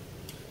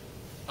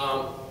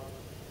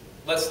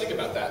 let's think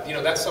about that. You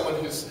know, that's someone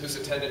who's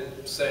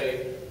attended,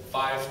 say,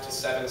 5 to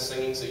 7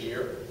 singings a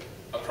year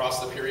across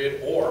the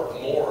period, or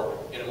more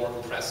in a more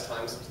compressed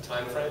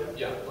time frame.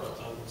 Yeah.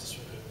 Just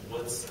real quick,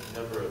 what's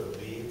the number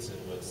of leads and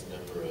what's the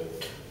number of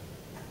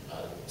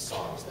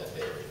songs that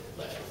they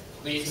led?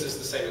 Leads is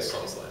the same as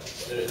songs led.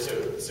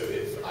 So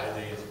if I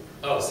lead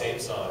the same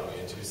song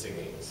in 2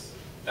 singings,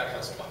 That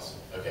counts twice.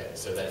 okay,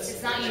 so that's...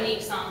 It's not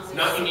unique songs. It's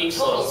Not unique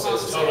total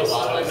songs, it's total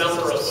songs.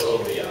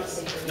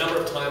 number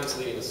of times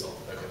leading a song.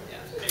 Okay.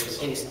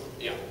 Yeah. Any song.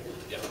 Yeah.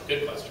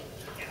 Good question.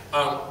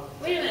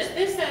 Wait a minute,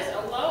 this says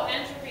a low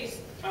entropy.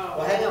 Oh.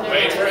 Well, hang on.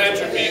 Wait for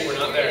entropy, we're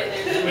not there.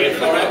 Wait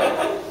for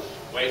it.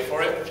 Wait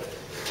for it.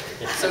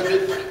 So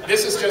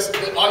this is just,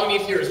 all you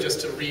need here is just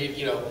to read,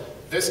 you know,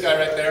 this guy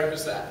right there,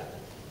 who's that?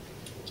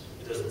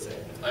 It doesn't say.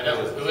 I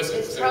know, who is it?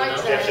 It's Does anyone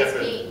probably know? Travis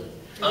Keaton.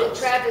 Is it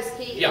Travis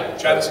Keaton? Yeah,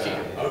 Travis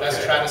Keaton.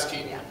 That's Travis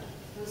Keaton. Yeah.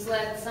 It was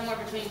led somewhere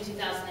between 2000 and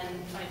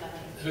 2500.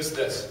 Who's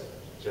this?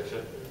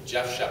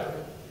 Jeff Shepard.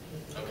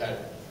 Okay.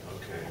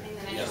 I think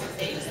the next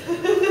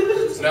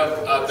is 8.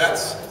 No,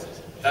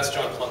 that's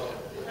John Plunkett,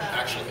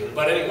 actually.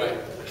 But anyway,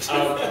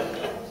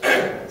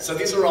 so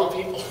these are all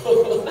people,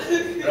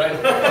 right?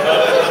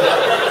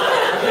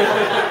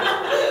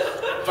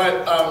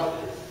 But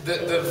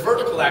the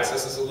vertical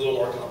axis is a little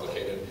more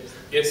complicated.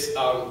 It's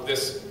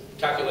this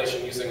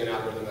calculation using an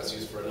algorithm that's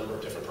used for a number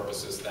of different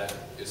purposes that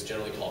is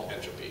generally called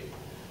entropy.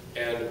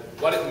 And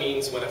what it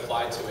means when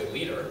applied to a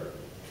liter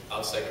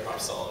of Sacred Harp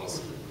songs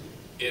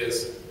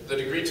is the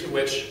degree to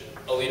which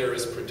a liter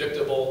is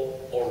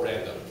predictable or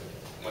random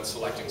when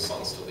selecting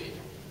songs to lead.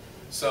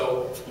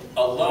 So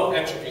a low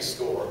entropy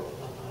score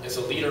is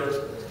a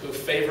leader who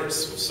favors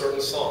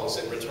certain songs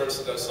and returns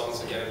to those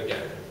songs again and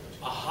again.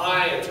 A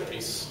high entropy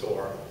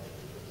score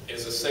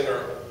is a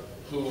singer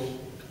who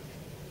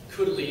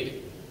could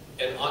lead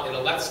and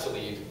elects to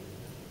lead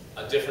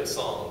a different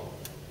song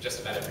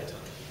just about every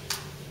time.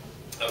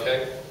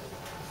 Okay?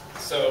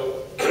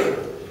 So,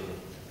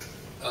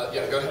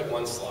 yeah, go ahead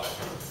one slide.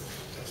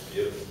 That's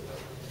beautiful.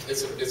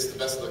 It's the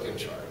best looking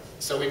chart.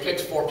 So we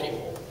picked 4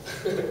 people.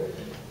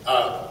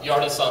 You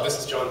already saw this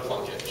is John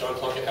Plunkett. John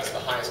Plunkett has the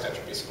highest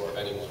entropy score of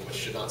anyone, which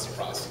should not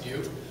surprise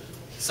you.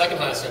 Second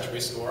highest entropy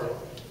score,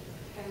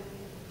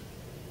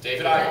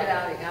 David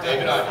Icke.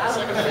 David Icke,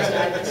 second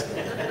highest.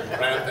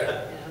 Right up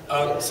there.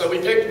 So we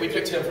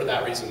picked him for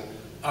that reason.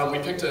 We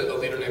picked a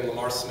leader named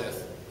Lamar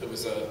Smith, who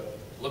was a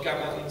Lookout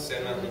Mountain,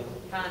 Sand Mountain?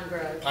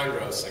 Pine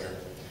Grove singer.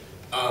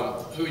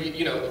 Who,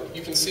 you know,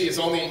 you can see is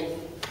only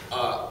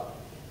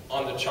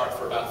on the chart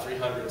for about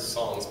 300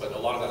 songs, but a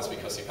lot of that is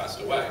because he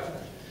passed away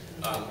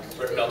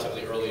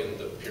relatively early in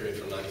the period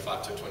from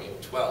 95 to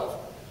 2012.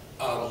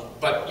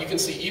 But you can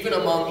see even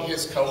among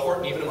his cohort,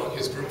 and even among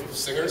his group of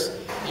singers,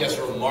 he has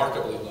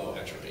remarkably low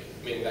entropy,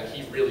 meaning that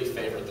he really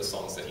favored the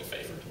songs that he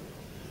favored.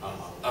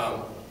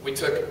 We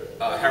took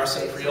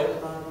Harrison Creel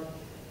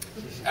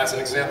as an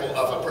example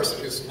of a person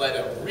who's led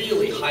a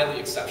really highly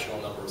exceptional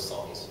number of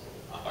songs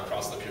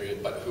across the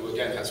period, but who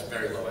again has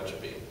very low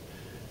entropy.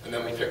 And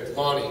then we picked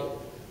Lonnie,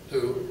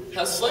 who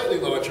has slightly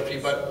low entropy,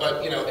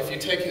 but you know, if you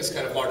take his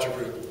kind of larger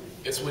group,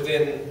 it's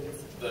within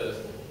the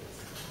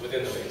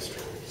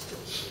mainstream.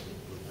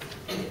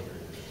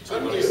 So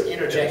let me just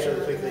interject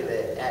really quickly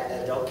that at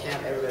adult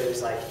camp, everybody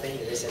was like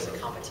thinking of this as a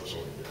competition.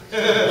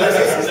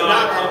 It's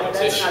not a competition.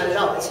 That's not at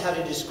all. It's how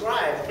to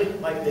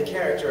describe like the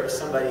character of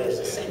somebody as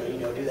a singer. You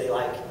know, do they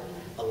like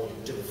a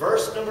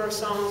diverse number of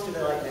songs? Do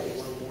they like maybe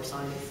one or more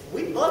songs?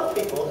 We love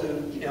people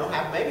who, you know,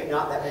 have maybe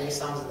not that many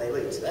songs that they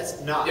lead. So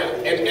that's not. Yeah,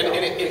 and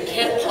it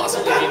can't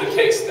possibly be the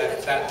case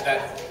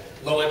that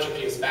low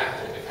entropy is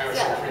bad if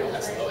Harrison Creel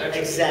has low entropy.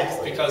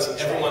 Exactly. Because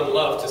everyone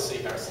loved to see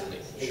Harrison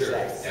lead.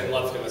 Exactly. And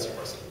loved him as a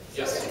person.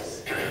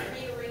 Yes.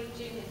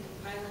 Rearranging and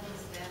compiling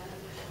his data.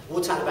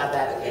 We'll talk about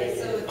that in a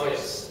Okay, minute. Oh,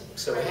 yes.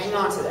 So hang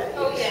on to that.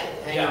 Oh, yeah.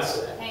 Hang on to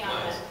that. Hang on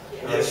to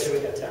that. Make sure we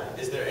got time.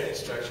 Is there any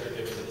structure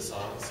given to the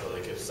song? So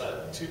like if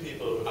two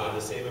people who have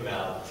the same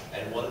amount,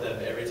 and one of them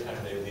every time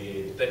they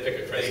lead, They pick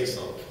a crazy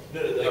song.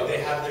 No, like they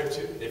have their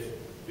two.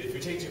 If we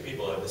take two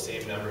people who have the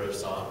same number of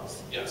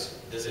songs, Yes.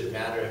 does it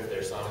matter if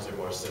their songs are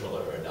more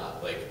similar or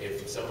not? Like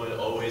if someone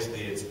always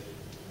leads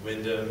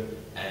Wyndham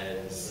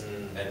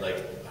and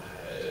like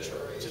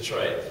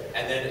Detroit,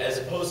 and then as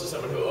opposed to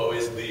someone who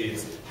always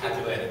leads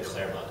Happy Land and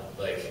Claremont,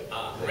 like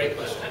Great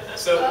question.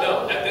 So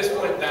no, at this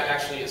point that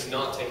actually is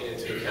not taken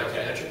into account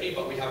the entropy,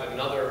 but we have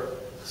another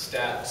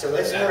stat. So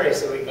let's hurry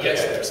so we can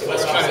Yes, get there. so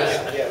let's try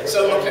to. Yeah,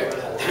 So okay,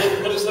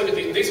 we'll just look at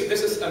these.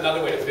 This is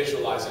another way to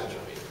visualize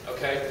entropy.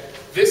 Okay,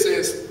 this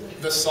is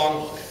the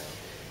songbook.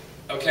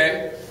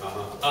 Okay,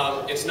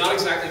 it's not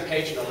exactly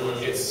page number;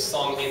 it's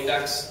song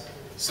index.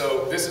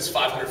 So this is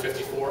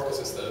 554 because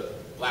it's the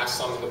last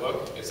song in the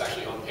book. It's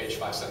actually on page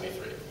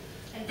 573.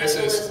 And This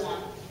Bethel is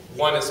one.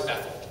 1 is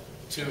Bethel,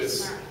 2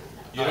 is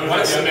You don't 1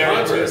 have is to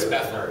Samaria, 2 remember. is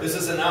Bethel. This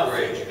is an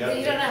outrage. You don't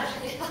know.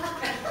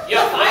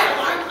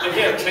 Yeah,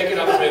 again, take it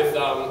up with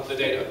the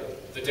data.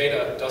 The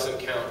data doesn't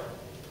count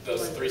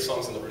those 3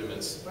 songs in the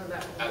rudiments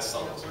as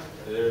songs.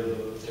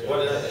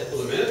 What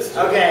the minutes?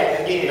 Okay,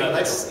 again, No,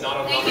 let's not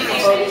on Thank you.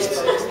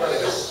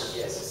 focus.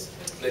 Yes.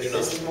 They do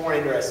This not. is more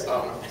interesting.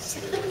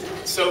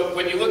 So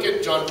when you look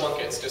at John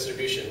Plunkett's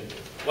distribution,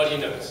 what do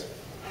you notice?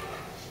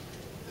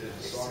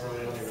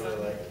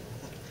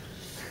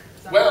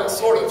 Well,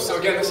 sort of. So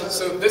again,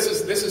 this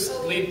is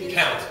lead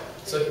count.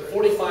 So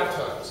 45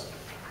 times.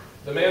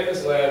 The man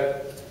has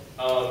led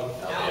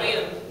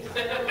Albion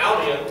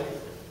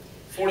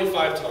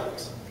 45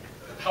 times.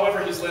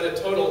 However, he's led a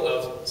total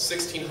of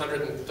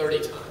 1,630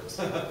 times.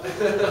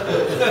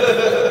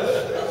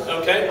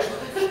 Okay?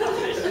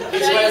 Should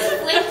He's I led. just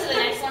flick to the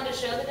next one to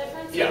show the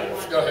difference? Yeah,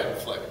 go ahead and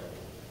flick.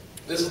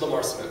 This is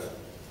Lamar Smith.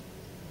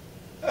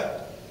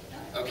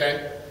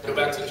 Okay? Go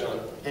back to John.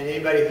 And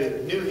anybody who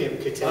knew him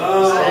could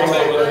tell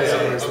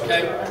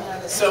Okay?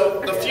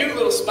 So a few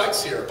little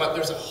spikes here, but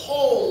there's a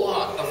whole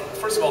lot of,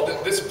 first of all,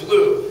 this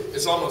blue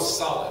is almost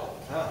solid.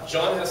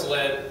 John has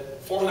led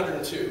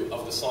 402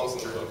 of the songs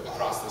in the book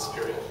across this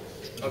period.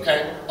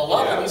 Okay? A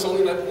lot of them he's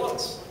only led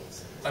once.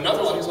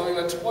 Another one he's only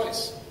led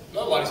twice.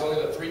 Another one he's only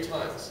led 3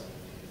 times.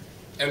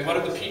 And what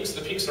are the peaks?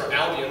 The peaks are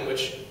Albion,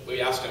 which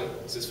we asked him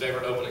is his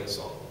favorite opening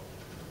song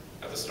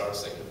at the start of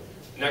singing.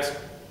 Next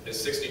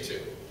is 62,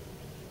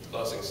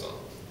 closing song.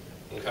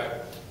 Okay?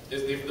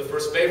 The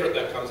first favorite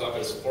that comes up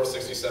is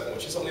 467,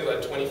 which he's only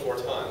led 24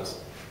 times,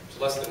 which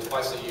is less than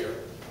twice a year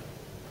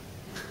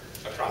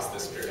across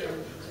this period.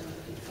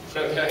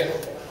 Okay?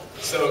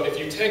 So if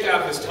you take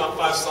out his top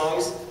 5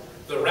 songs,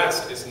 the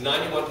rest is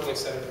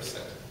 91.7%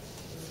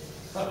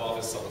 of all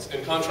his songs.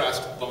 In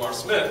contrast, Lamar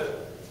Smith,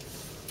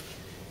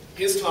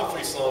 his top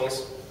 3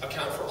 songs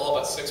account for all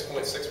but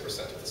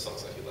 6.6% of the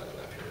songs that he led in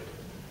that period.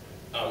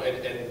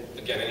 And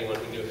again, anyone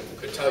who knew him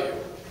could tell you.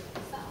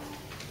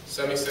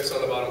 76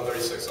 on the bottom,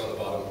 36 on the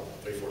bottom,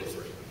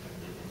 343.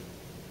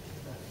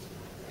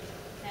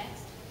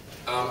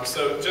 Next.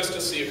 So just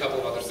to see a couple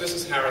of others. This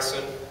is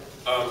Harrison.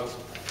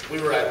 We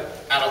were at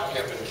adult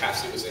camp and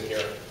Cassie was in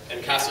here.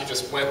 And Cassie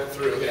just went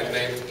through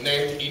and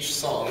named each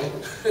song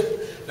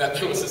that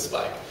there was a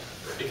spike.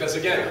 Because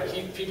again,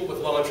 people with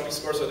low entropy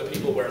scores are the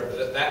people where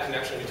that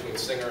connection between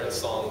singer and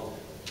song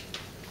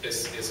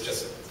is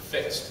just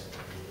fixed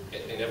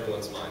in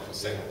everyone's mind who's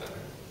saying that.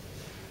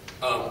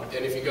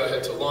 And if you go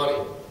ahead to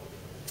Lonnie,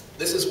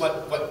 this is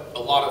what a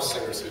lot of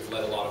singers who've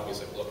led a lot of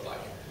music look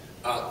like.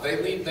 They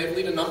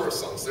lead a number of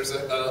songs. There's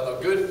a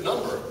good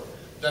number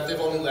that they've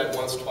only led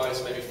once,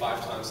 twice, maybe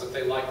 5 times that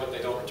they like but they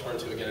don't return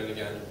to again and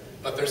again.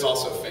 But there's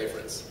also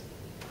favorites.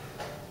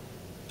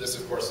 This,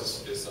 of course,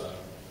 is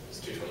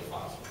 225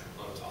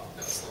 on the top.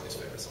 That's Lonnie's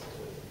favorite song.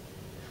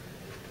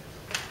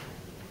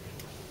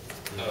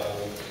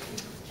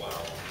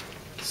 Wow.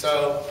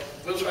 So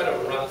we'll try to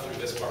run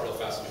through this part real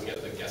fast so we can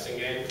get to the guessing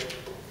game.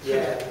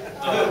 Yeah.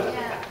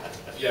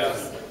 Yeah.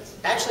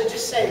 Actually,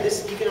 just say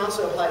this, you can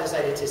also apply this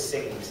idea to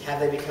singings. Have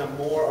they become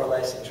more or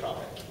less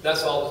entropic?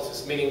 That's all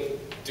this is, meaning,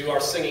 do our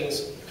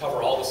singings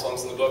cover all the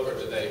songs in the book, or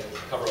do they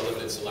cover a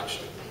limited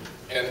selection?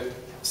 And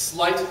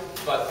slight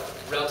but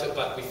relative,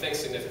 but we think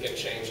significant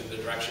change in the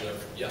direction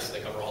of, yes,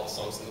 they cover all the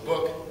songs in the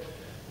book.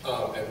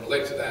 And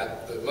related to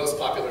that, the most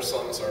popular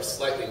songs are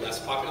slightly less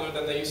popular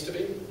than they used to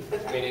be,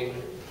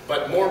 meaning,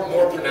 but more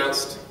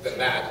pronounced than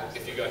that,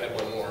 if you go ahead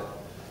one more.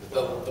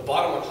 The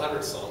bottom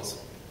 100 songs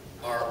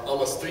are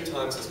almost 3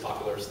 times as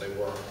popular as they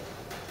were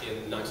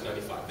in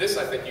 1995. This,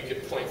 I think, you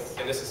could point,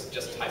 and this is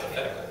just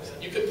hypothetical,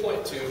 you could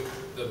point to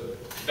the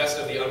best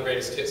of the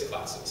ungreatest hits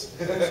classes,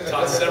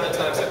 taught several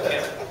times at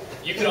camp.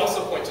 You could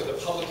also point to the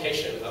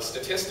publication of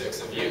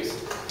statistics of use.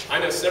 I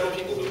know several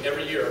people who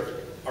every year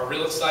are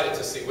real excited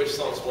to see which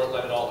songs weren't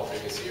led at all the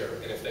previous year,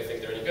 and if they think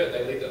they're any good,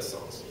 they lead those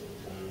songs.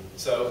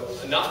 So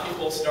enough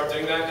people start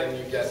doing that, and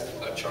you get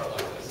a chart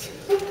like this.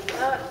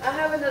 I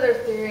have another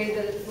theory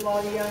that it's a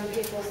lot of young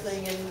people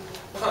singing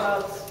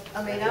because,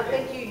 I mean, I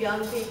think you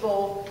young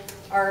people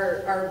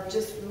are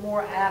just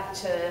more apt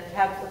to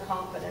have the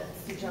confidence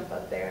to jump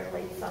up there and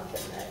lead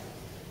something that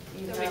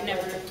you That we've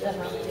never done.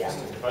 Yeah.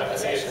 I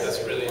think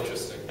That's really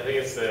interesting. I think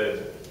it's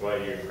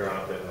what you've grown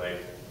up in, like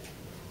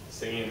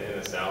singing in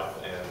the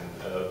South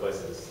and other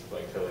places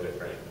like totally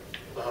different.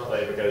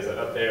 Like because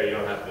up there you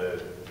don't have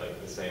the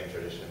same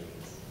traditions.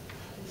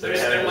 So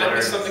There might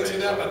be something to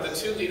that, but the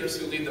 2 leaders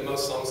who lead the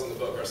most songs in the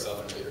book are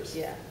Southern leaders.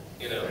 Yeah.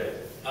 You know,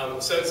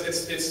 Right. so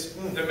it's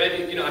there may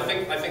be, you know, I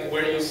think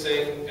where you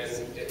sing and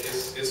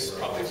is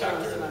probably a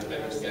factor, and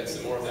maybe we'll get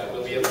some more of that.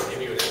 We'll be able to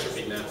give you an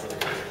entropy map for the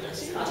country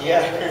next time.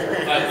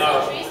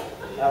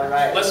 Yeah. All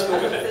right. Let's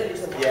move ahead.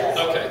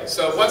 Yeah. Okay,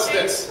 so what's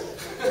this?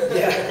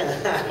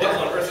 Yeah. What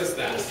on earth is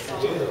that?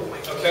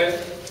 Okay,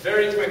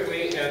 very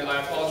quickly, and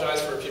I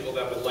apologize for people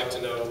that would like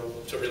to know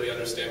to really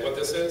understand what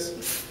this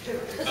is.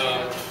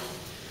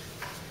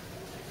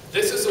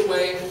 This is a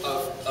way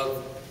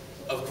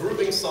of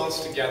grouping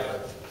songs together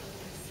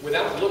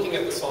without looking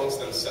at the songs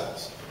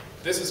themselves.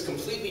 This is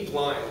completely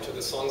blind to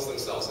the songs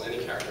themselves and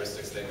any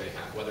characteristics they may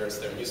have, whether it's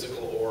their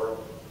musical or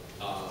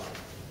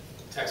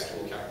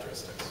textual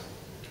characteristics.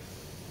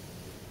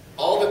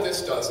 All that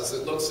this does is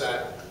it looks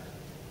at,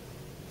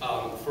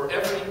 for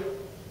every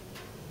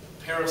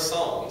pair of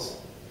songs,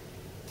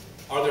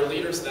 are there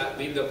leaders that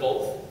lead them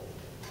both?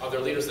 Are there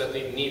leaders that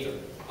lead neither?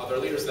 Are there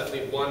leaders that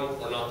lead one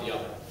or not the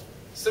other?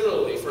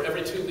 Similarly, for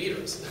every 2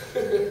 leaders,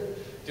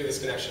 do this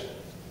connection.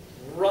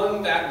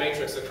 Run that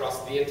matrix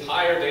across the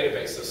entire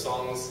database of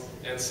songs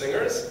and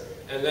singers,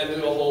 and then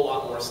do a whole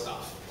lot more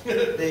stuff.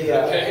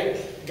 The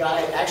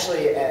guy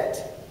actually at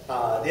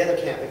the other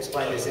camp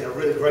explained this in a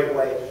really great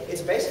way.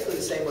 It's basically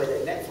the same way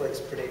that Netflix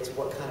predicts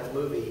what kind of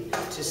movie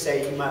to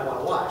say you might want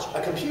to watch.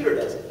 A computer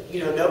does it.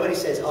 You know, nobody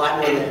says, oh,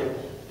 I know them,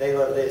 they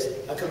love this.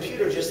 A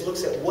computer just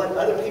looks at what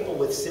other people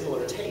with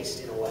similar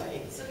taste, in a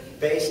way,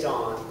 based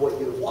on what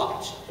you've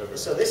watched.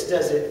 So this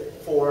does it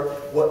for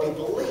what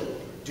people lead.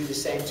 Do the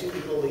same 2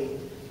 people lead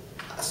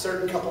a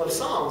certain couple of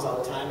songs all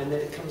the time, and then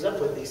it comes up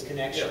with these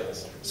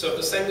connections. Yeah. So if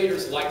the same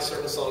leaders like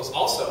certain songs,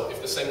 also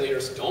if the same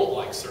leaders don't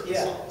like certain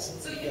songs,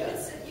 So you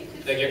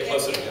could they get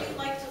closer if together. you'd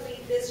like to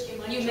lead this, you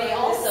might You try may this.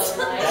 also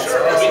like.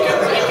 Sure, we can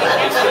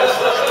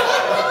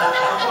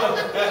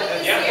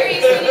Yeah.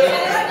 Series meaning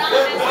that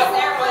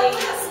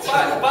it's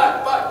not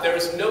necessarily. but there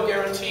is no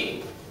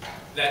guarantee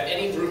that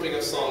any grouping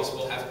of songs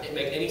will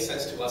make any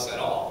sense to us at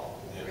all.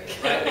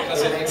 Right?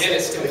 Because again,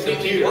 it's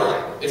completely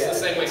blind. It's the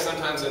same way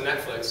sometimes on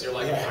Netflix, you're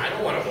like, I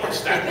don't want to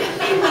watch that movie.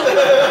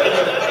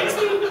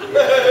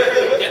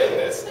 You're getting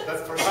this.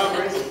 But for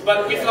some reason.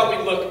 But we thought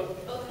we'd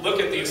look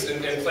at these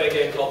and play a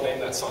game called Name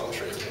That Song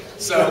Tree.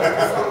 So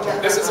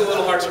this is a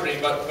little hard to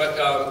read, but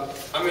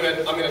I'm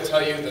gonna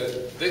tell you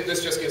that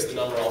this just gives the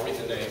number. I'll read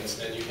the names,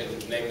 and you can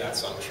name that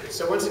song tree.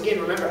 So once again,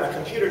 remember, a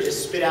computer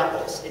just spit out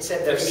this. It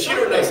said The there's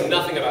computer knows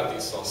nothing about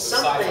these songs.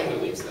 something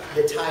believes that.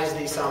 that ties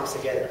these songs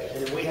together,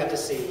 and then we have to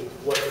see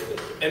what it is.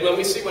 And when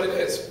we see what it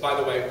is, by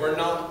the way, we're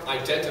not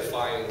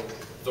identifying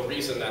the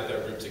reason that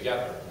they're grouped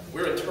together.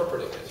 We're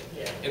interpreting it.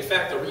 Yeah. In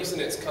fact, the reason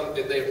they're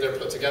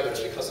put together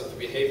is because of the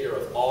behavior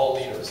of all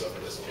leaders over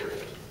this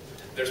period.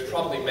 There's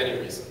probably many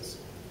reasons.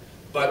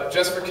 But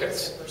just for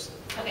kicks.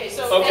 Okay,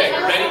 so Okay,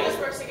 and ready? how this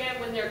works again,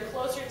 when they're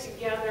closer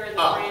together in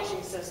the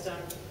branching system,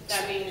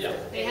 that means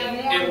They have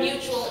more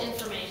mutual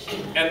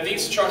information. And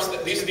these charts,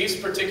 these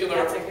particular,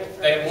 That's a good phrase.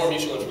 they have more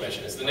mutual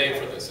information. It's the name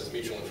for this, is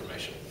mutual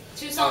information.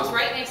 2 songs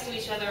right next to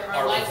each other are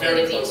are likely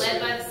very to be close. led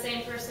by the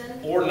same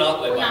person. Or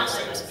not led Or by not the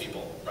led by same the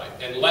people, right?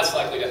 And less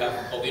likely to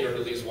have a leader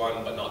who leads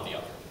one but not the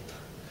other.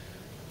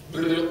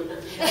 Throw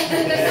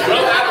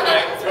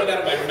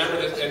that away, remember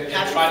this, and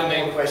try to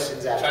name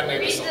questions after. Try to name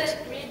the Read songs.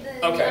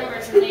 the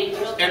numbers and names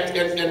real quick.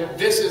 And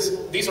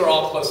these are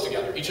all close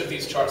together. Each of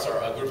these charts are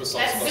a group of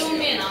songs That's close zoomed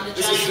together. in on the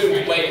This is giant zoomed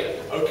thing. way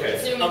in.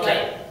 Okay. Zoomed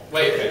Okay,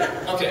 way in.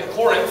 Okay,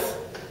 Corinth,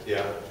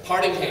 Yeah.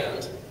 Parting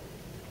Hand,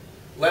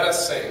 Let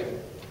Us Sing,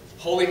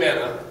 Holy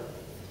Manna,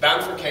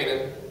 Bound for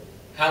Canaan,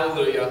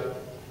 Hallelujah,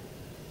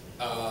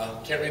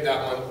 can't read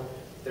that one,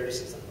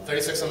 36 on the bottom.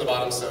 36 on the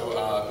bottom, so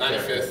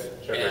 95th,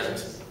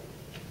 and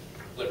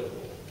Liverpool.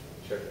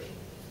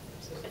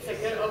 It's a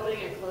good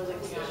opening and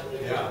closing song.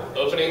 Yeah.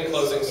 Opening and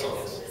closing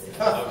songs.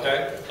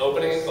 Okay?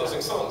 Opening and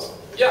closing songs.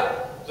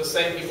 Yeah, the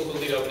same people who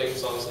lead opening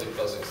songs lead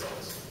closing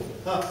songs.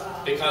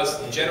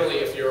 Because generally,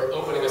 if you're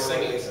opening a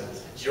singing,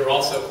 you're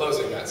also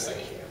closing that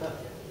singing.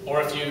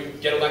 Or if you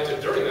get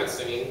elected during that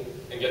singing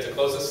and get to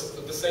close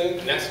the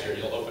singing, next year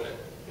you'll open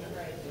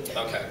it.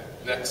 Okay,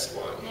 next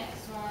one.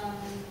 Next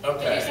one.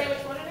 Okay. Did you say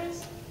which one it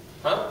is?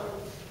 Huh?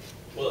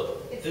 Well,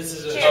 this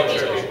is a Charity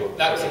charity School. school.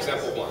 That was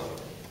example one.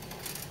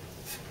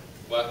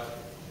 What?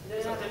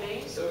 There's not the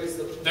name?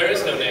 There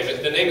is no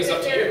name. The name is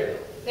up to you.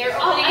 They're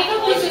Oh, opening I and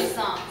thought this closing was-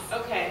 songs.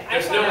 Okay.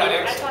 There's no right I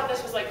answer. thought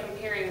this was like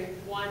comparing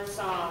one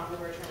song that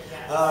we're trying to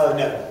guess. Oh,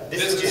 no,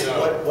 this is just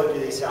what do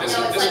these sound This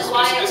No, like? it's is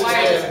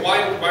like, this is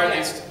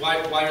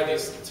why why are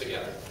these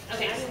together?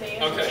 Okay, I think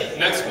they Okay,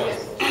 next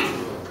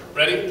one.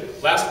 Ready?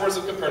 Last words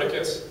of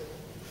Copernicus,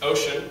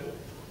 Ocean,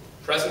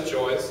 Present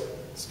Joys,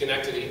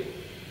 Schenectady,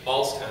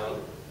 Ballstown,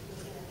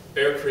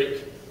 Bear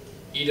Creek,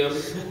 Edom,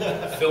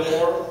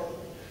 Fillmore,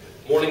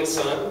 Morning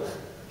Sun,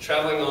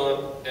 Traveling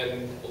On,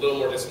 and a little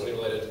more distantly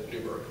related,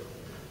 Newburgh.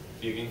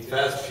 Fuging.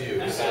 Fast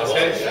fugues.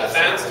 Okay,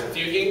 fast,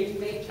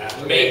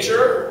 fuging,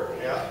 major,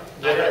 Yeah.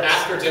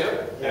 after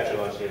dinner. After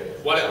lunch, yeah.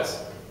 What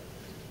else?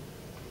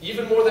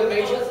 Even more than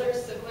major? Was there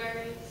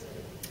similarities?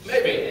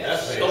 Maybe.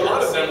 That's A major.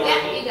 lot of them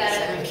Yeah, are. you got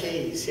Seven it.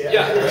 keys, yeah.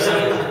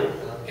 Yeah.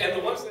 And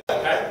the ones that,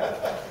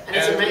 okay. And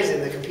it's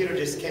amazing, the computer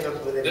just came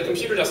up with it. The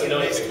computer doesn't know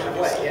in this anything kind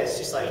of about way. these Yeah, it's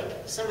just like,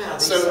 somehow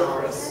these So,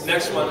 songs.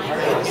 next one. Go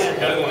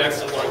to the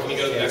next one. Can you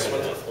go to the next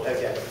one?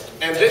 Okay.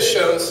 And this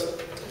shows,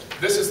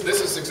 this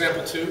is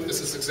example 2, this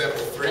is example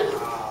 3.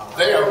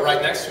 They are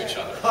right next to each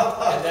other.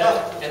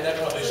 And that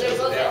probably So shows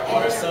they're that there both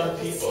are at some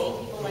different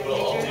people people who like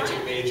will major only and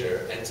do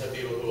major, and some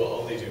people who will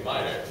only do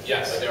minor.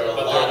 Yes, But there are a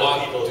but lot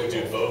of people who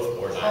do both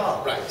or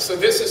neither. Right, so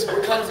this is,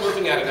 we're kind of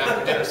looking at an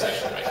after dinner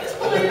section right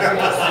here.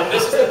 And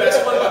this is the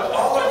best one, but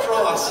all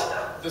across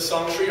the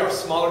song tree are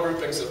smaller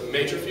groupings of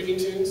major fuguing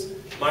tunes,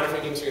 minor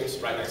fuguing tunes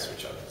right next to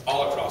each other,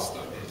 all across the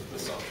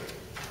song tree.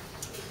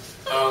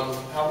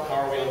 How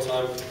are we on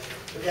time?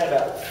 We've got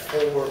about 4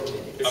 minutes.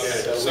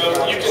 Okay, so we've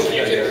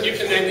got- you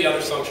can name the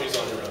other song trees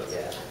on your own.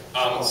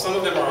 Yeah. Some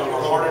of them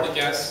are harder to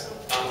guess,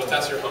 but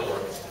that's your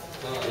homework.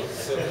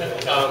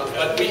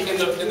 But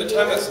in the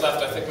time that's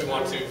left, I think we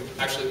want to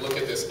actually look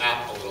at this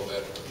app a little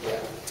bit. Yeah.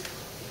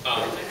 I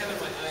have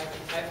it on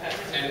my iPad.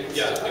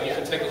 And you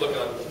can take a look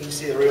on You can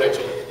see the real.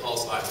 Rachel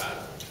Hall's iPad.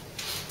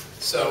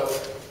 So,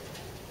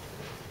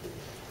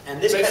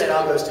 And this credit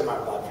all goes to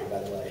Mark Godfrey, by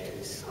the way.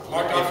 who's-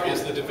 Mark Godfrey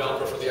is the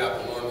developer for the app,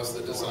 and Lauren was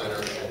the designer.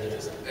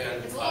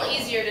 And It's a little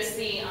easier to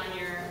see on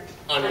your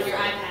On your phone.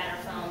 iPad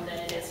or phone than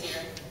it is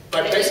here.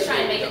 But But just try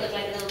and basically- make it look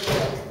like a little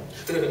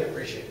book.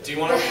 Appreciate it.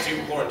 Lauren,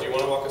 do you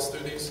want to walk us through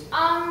these?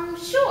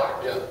 Sure.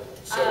 Yeah.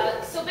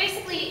 So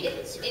basically,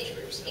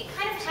 it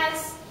kind of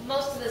has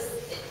most of this,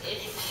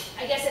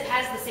 I guess it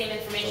has the same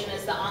information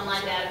as the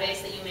online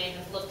database that you may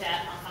have looked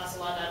at on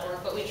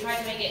fasola.org, but we tried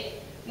to make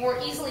it more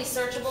easily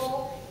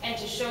searchable and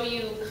to show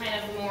you kind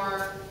of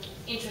more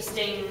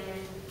interesting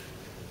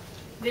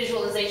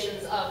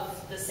visualizations of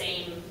the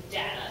same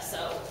data.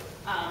 So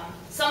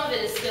some of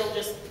it is still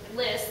just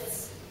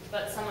lists,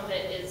 but some of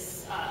it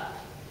is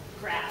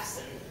graphs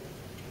and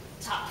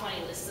top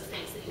 20 lists of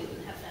things that you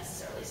wouldn't have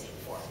necessarily seen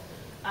before.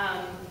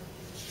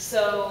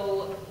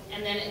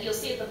 And then you'll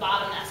see at the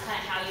bottom, that's kind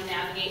of how you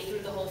navigate through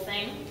the whole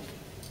thing.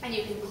 And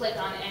you can click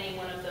on any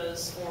one of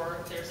those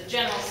there's a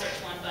general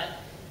search one, but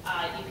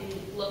you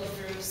can look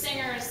through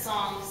singers,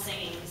 songs,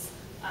 singings.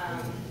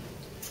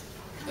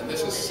 And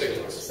this is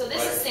singings. So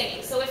this is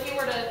singing. So if you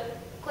were to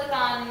click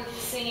on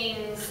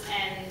singings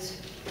and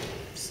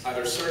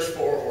Either search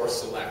for or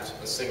select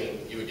a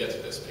singing, you would get to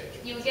this page.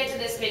 you would get to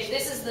this page.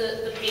 This is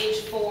the page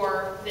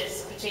for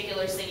this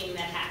particular singing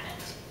that happened.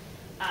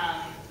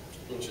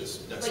 Which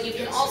is next But you to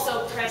can yes.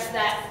 also press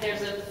that,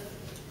 there's a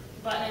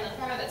button in the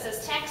corner that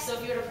says text, so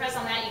if you were to press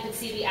on that, you can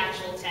see the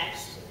actual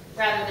text,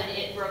 rather than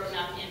it broken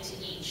up into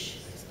each.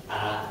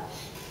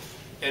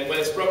 And when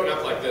it's broken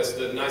up like this,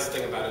 the nice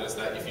thing about it is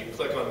that if you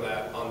click on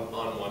that on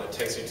one, it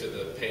takes you to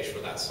the page for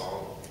that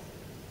song.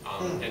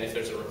 And if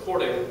there's a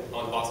recording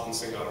on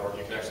bostonsing.org,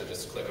 you can actually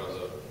just click on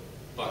the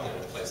button and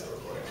it plays the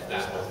recording of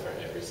that. For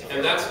every song.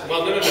 And that's,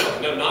 well,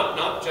 no,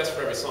 not just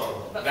for every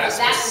song. But That for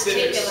that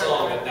specific particular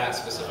song one. and that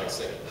specific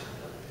singing.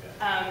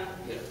 Yeah.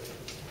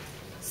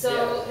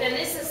 So then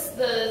this is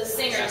the That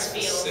singer's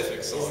field.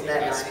 specific song. Isn't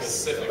that nice?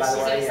 specific By the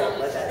song. way,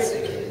 let that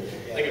sink in.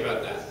 Yeah. Think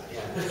about that.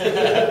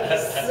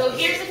 Yeah. So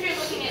here's if you're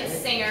looking at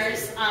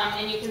singers,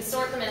 and you can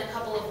sort them in a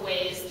couple of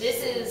ways.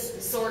 This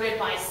is sorted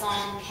by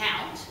song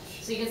count.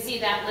 So you can see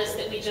that list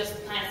that we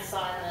just kind of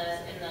saw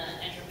in the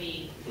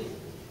entropy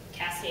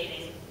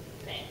cascading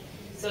thing.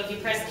 So if you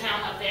press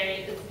count up there,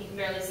 you can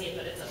barely see it,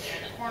 but it's up there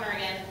in the corner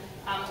again.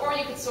 Or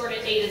you could sort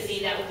it A to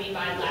Z, that would be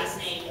by last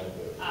name.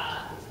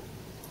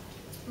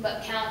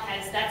 But count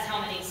has, that's how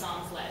many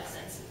songs led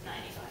since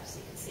 95, so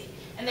you can see.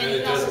 And then And you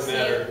it can also doesn't see.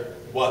 matter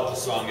what the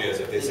song is,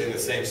 if they sing the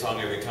same song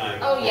every time.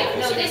 Oh or yeah, if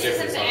they no, sing a this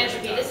different isn't the song every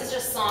entropy, time. this is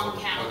just song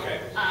count.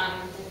 Okay.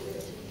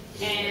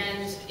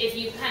 And if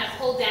you kind of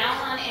pull down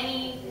on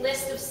any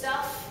list of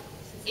stuff,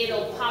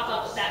 it'll pop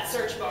up that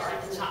search bar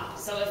at the top.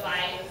 So if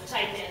I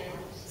type in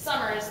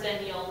Summers,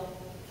 then you'll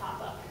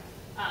pop up,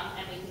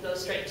 and we can go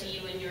straight to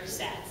you and your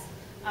stats.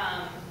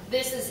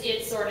 This is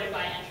it sorted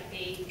by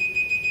entropy.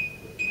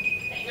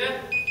 Thank you.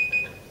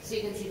 So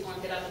you can see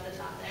Plunkett up at the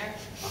top there.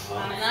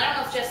 And I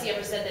don't know if Jesse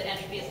ever said that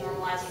entropy is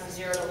normalized from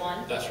 0 to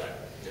 1. That's right.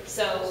 Yeah.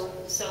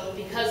 So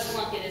because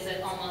Plunkett is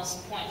at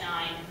almost 0.9,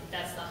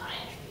 that's the high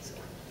entropy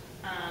score.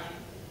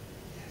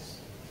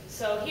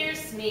 So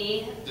here's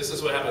me. This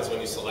is what happens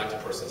when you select a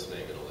person's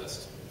name in a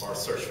list, or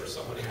search for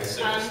somebody.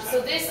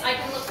 So this, I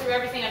can look through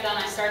everything I've done.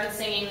 I started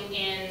singing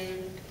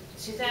in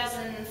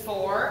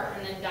 2004,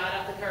 and then got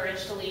up the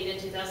courage to lead in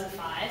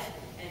 2005.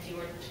 And if you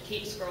were to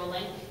keep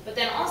scrolling. But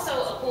then also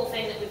a cool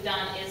thing that we've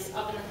done is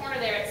up in the corner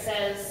there it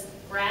says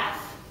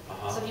graph.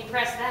 So if you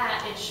press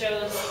that, it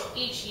shows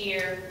each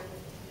year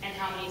and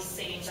how many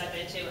singings I've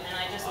been to. And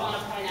I just want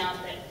to point out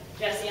that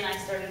Jesse and I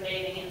started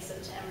dating in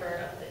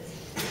September of this.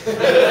 So you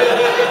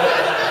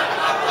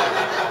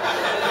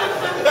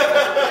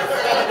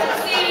can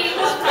see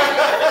what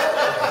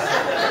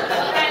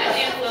kind of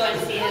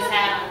influence he has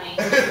had on me.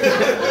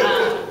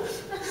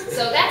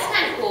 So that's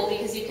kind of cool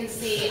because you can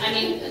see, I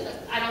mean,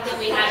 I don't think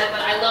we had it,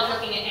 but I love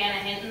looking at Anna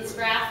Hinton's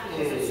graph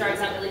because it starts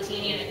out really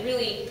teeny and it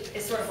really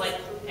is sort of like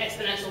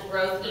exponential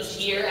growth each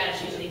year as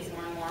she leads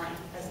more and more and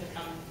has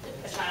become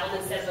a child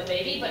instead of a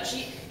baby. But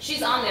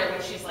she's on there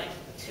when she's like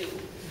 2.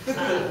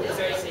 It's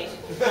very sweet.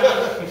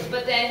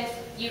 But then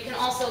you can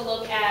also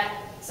look at,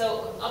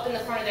 so up in the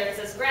corner there it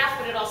says graph,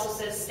 but it also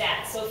says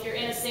stats. So if you're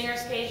in a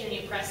singer's page and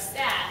you press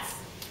stats,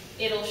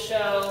 it'll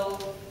show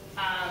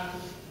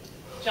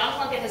John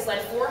Plunkett has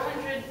led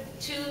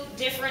 402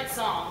 different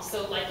songs,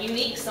 so like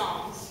unique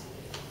songs.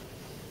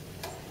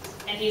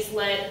 And he's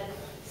led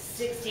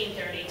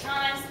 1630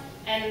 times,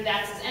 and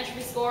that's his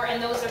entropy score,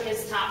 and those are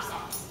his top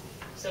songs.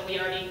 So we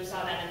already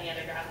saw that in the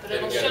other graph. But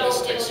it'll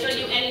show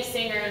you any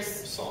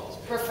singer's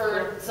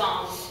preferred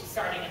songs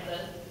starting at the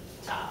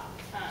top.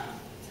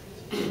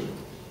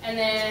 And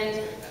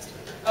then,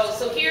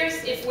 so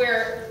here's if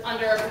we're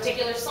under a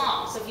particular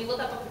song. So if you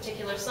look up a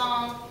particular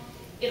song,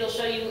 it'll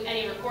show you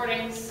any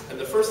recordings. And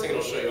the first thing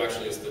it'll show you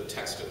actually is the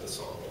text of the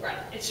song. Right.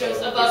 It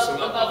shows above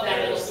that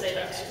it'll say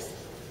the text.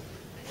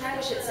 I kind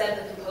of wish it said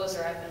the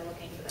composer. I've been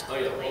looking for that. Oh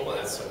yeah, well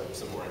that's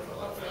some more info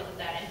like Hopefully that. put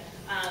that in.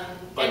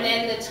 And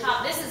then the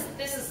top, this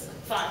is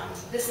fun.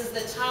 This is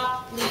the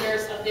top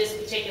leaders of this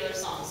particular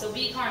song. So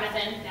B.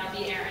 Carnathan, now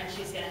B. Aaron,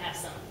 she's going to have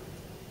some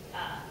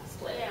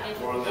split.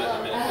 More on that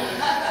in a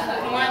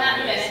minute. More on that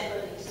in a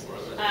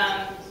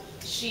minute.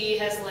 She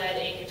has led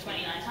Aiken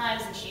 29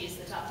 times, and she's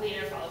the top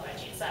leader, followed by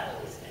Gene Silo,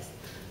 these guys.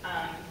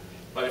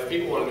 But if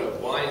people want to know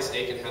why has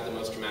Aiken had the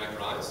most dramatic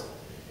rise,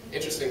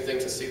 interesting thing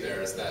to see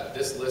there is that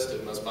this list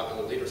of most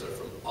popular leaders are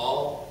from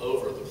all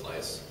over the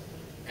place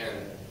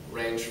and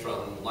range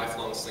from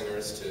lifelong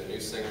singers to new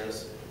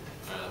singers.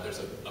 There's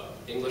an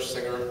English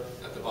singer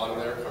at the bottom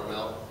there,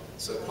 Carmel.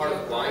 So part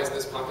of why is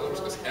this popular is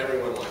because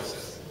everyone likes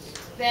it.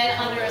 Then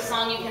under a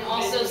song you can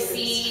also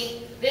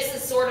see, this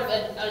is sort of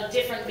a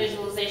different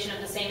visualization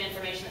of the same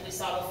information that we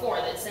saw before,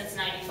 that since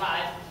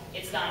 95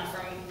 it's gone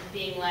from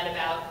being led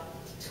about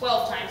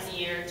 12 times a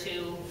year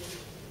to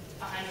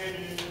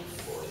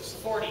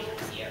 140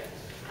 times a year.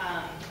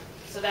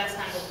 So that's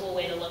kind of a cool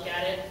way to look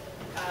at it.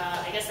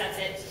 I guess that's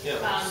it. Yeah,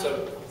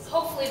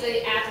 hopefully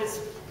the app is,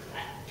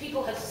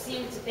 people have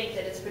seemed to think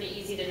that it's pretty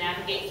easy to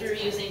navigate through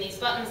using these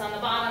buttons on the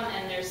bottom,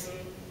 and there's some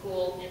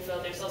cool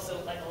info. There's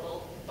also like a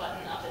little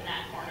button up in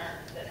that corner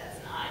that has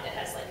an eye that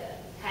has like a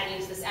how to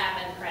use this app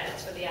and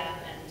credits for the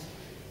app,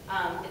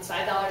 and it's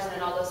 $5 and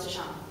it all goes to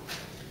Sean.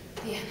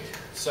 Yeah.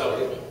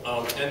 So,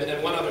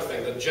 and one other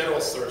thing, the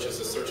general search is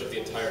a search of the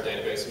entire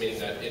database, meaning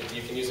that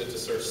you can use it to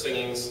search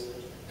singings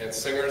and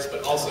singers,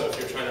 but also if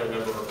you're trying to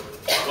remember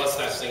what's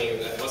that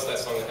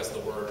song that has the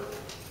word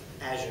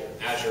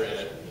Azure in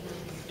it,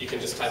 you can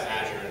just type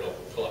Azure and it'll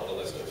pull up the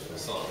list of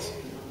songs.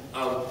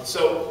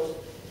 So,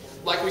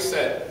 like we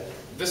said,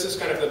 this is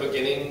kind of the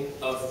beginning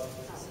of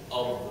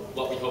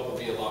what we hope will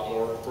be a lot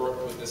more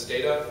work with this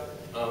data,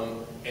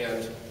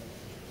 and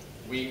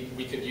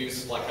we could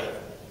use like kind of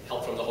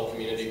help from the whole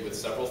community with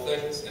several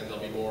things, and there'll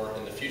be more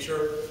in the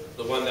future.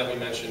 The one that we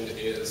mentioned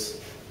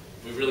is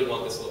we really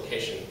want this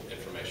location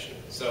information.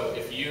 So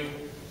if you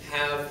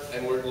have,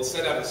 and we'll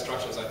send out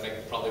instructions, I think,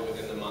 probably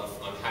within the month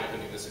on how you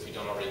can do this. If you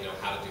don't already know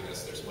how to do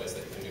this, there's ways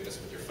that you can do this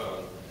with your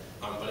phone.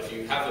 But if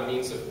you have a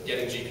means of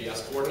getting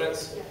GPS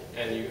coordinates,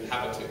 and you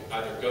happen to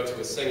either go to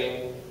a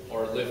singing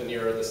or live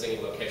near the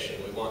singing location,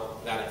 we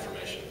want that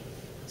information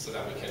so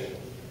that we can,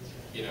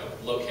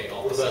 locate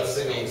all the singings. What about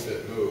singings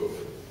that move?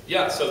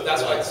 Yeah, so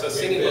that's right. So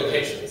singing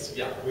locations.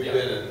 Yeah. We've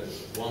been in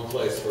one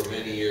place for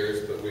many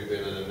years, but we've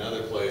been in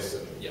another place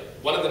and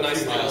one of the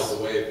nice miles things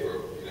away for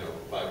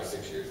 5 or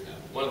 6 years now.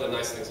 one of the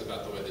nice things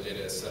about the way the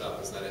data is set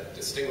up is that it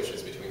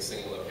distinguishes between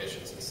singing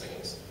locations and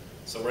singings.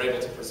 So we're able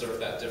to preserve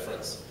that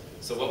difference.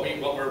 So what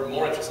we're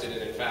more interested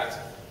in fact,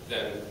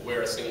 than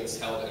where a singing's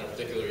held in a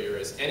particular year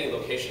is any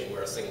location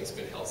where a singing's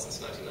been held since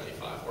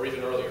 1995, or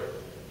even earlier.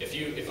 If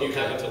you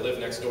happen to live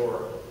next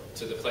door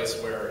to the place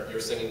where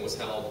your singing was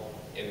held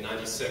in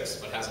 '96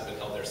 but hasn't been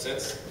held there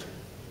since,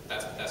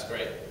 that's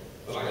great.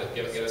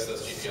 Give us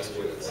those GPS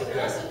coordinates. So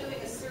they're also doing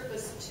a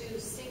service to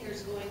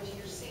singers going to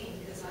your scene,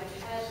 because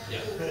I've had.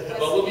 Yeah.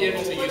 Well, we'll be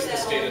able to use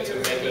this data to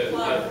make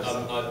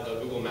a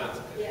Google Map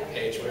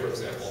page, for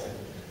example.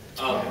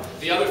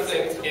 The other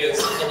thing is,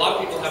 a lot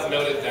of people have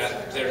noted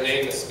that their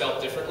name is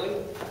spelled differently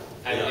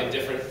and in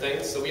different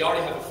things. So we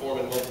already have a form,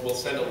 and we'll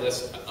send a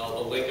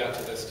link out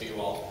to this to you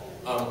all,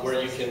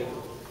 where you can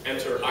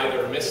enter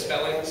either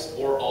misspellings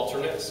or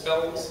alternate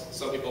spellings.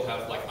 Some people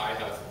have, like I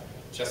have,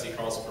 Jesse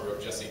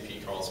Karlsberg, Jesse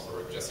P.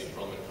 Karlsberg, Jesse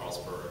Perlman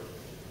Karlsberg,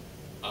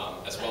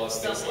 as well as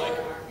things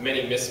like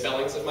many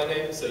misspellings of my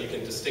name, so you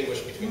can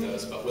distinguish between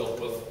those. But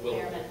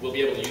we'll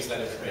be able to use that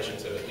information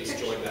to at least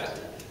join that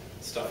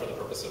stuff for the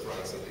purpose of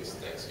running some of these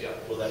things. Yeah.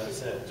 Will that be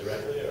sent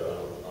directly or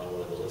on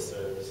one of the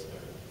listservs?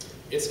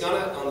 It's gone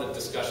out on the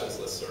discussions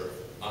listserv.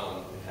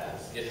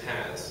 It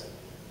has.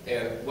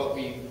 And what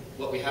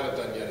we haven't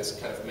done yet is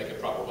kind of make a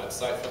proper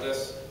website for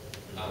this.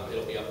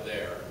 It'll be up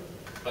there.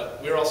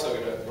 But we're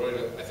going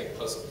to, I think,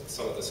 post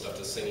some of this stuff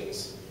to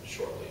singings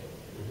shortly.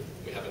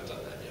 We haven't done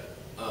that yet.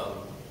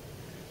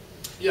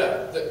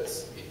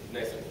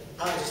 Nathan.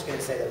 I was just going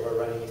to say that we're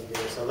running into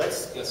here, so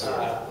let's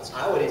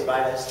I would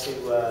invite us to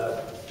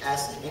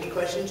ask any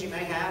questions you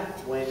may have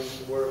when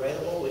we're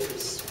available, which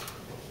is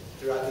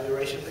throughout the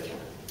duration of the camp.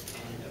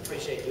 And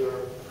appreciate your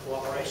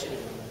cooperation.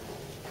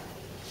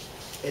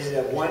 Is it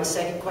a 1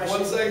 second question?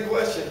 1 second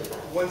question.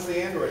 When's the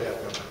Android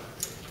app coming?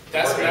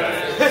 That's the other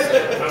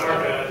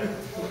thing.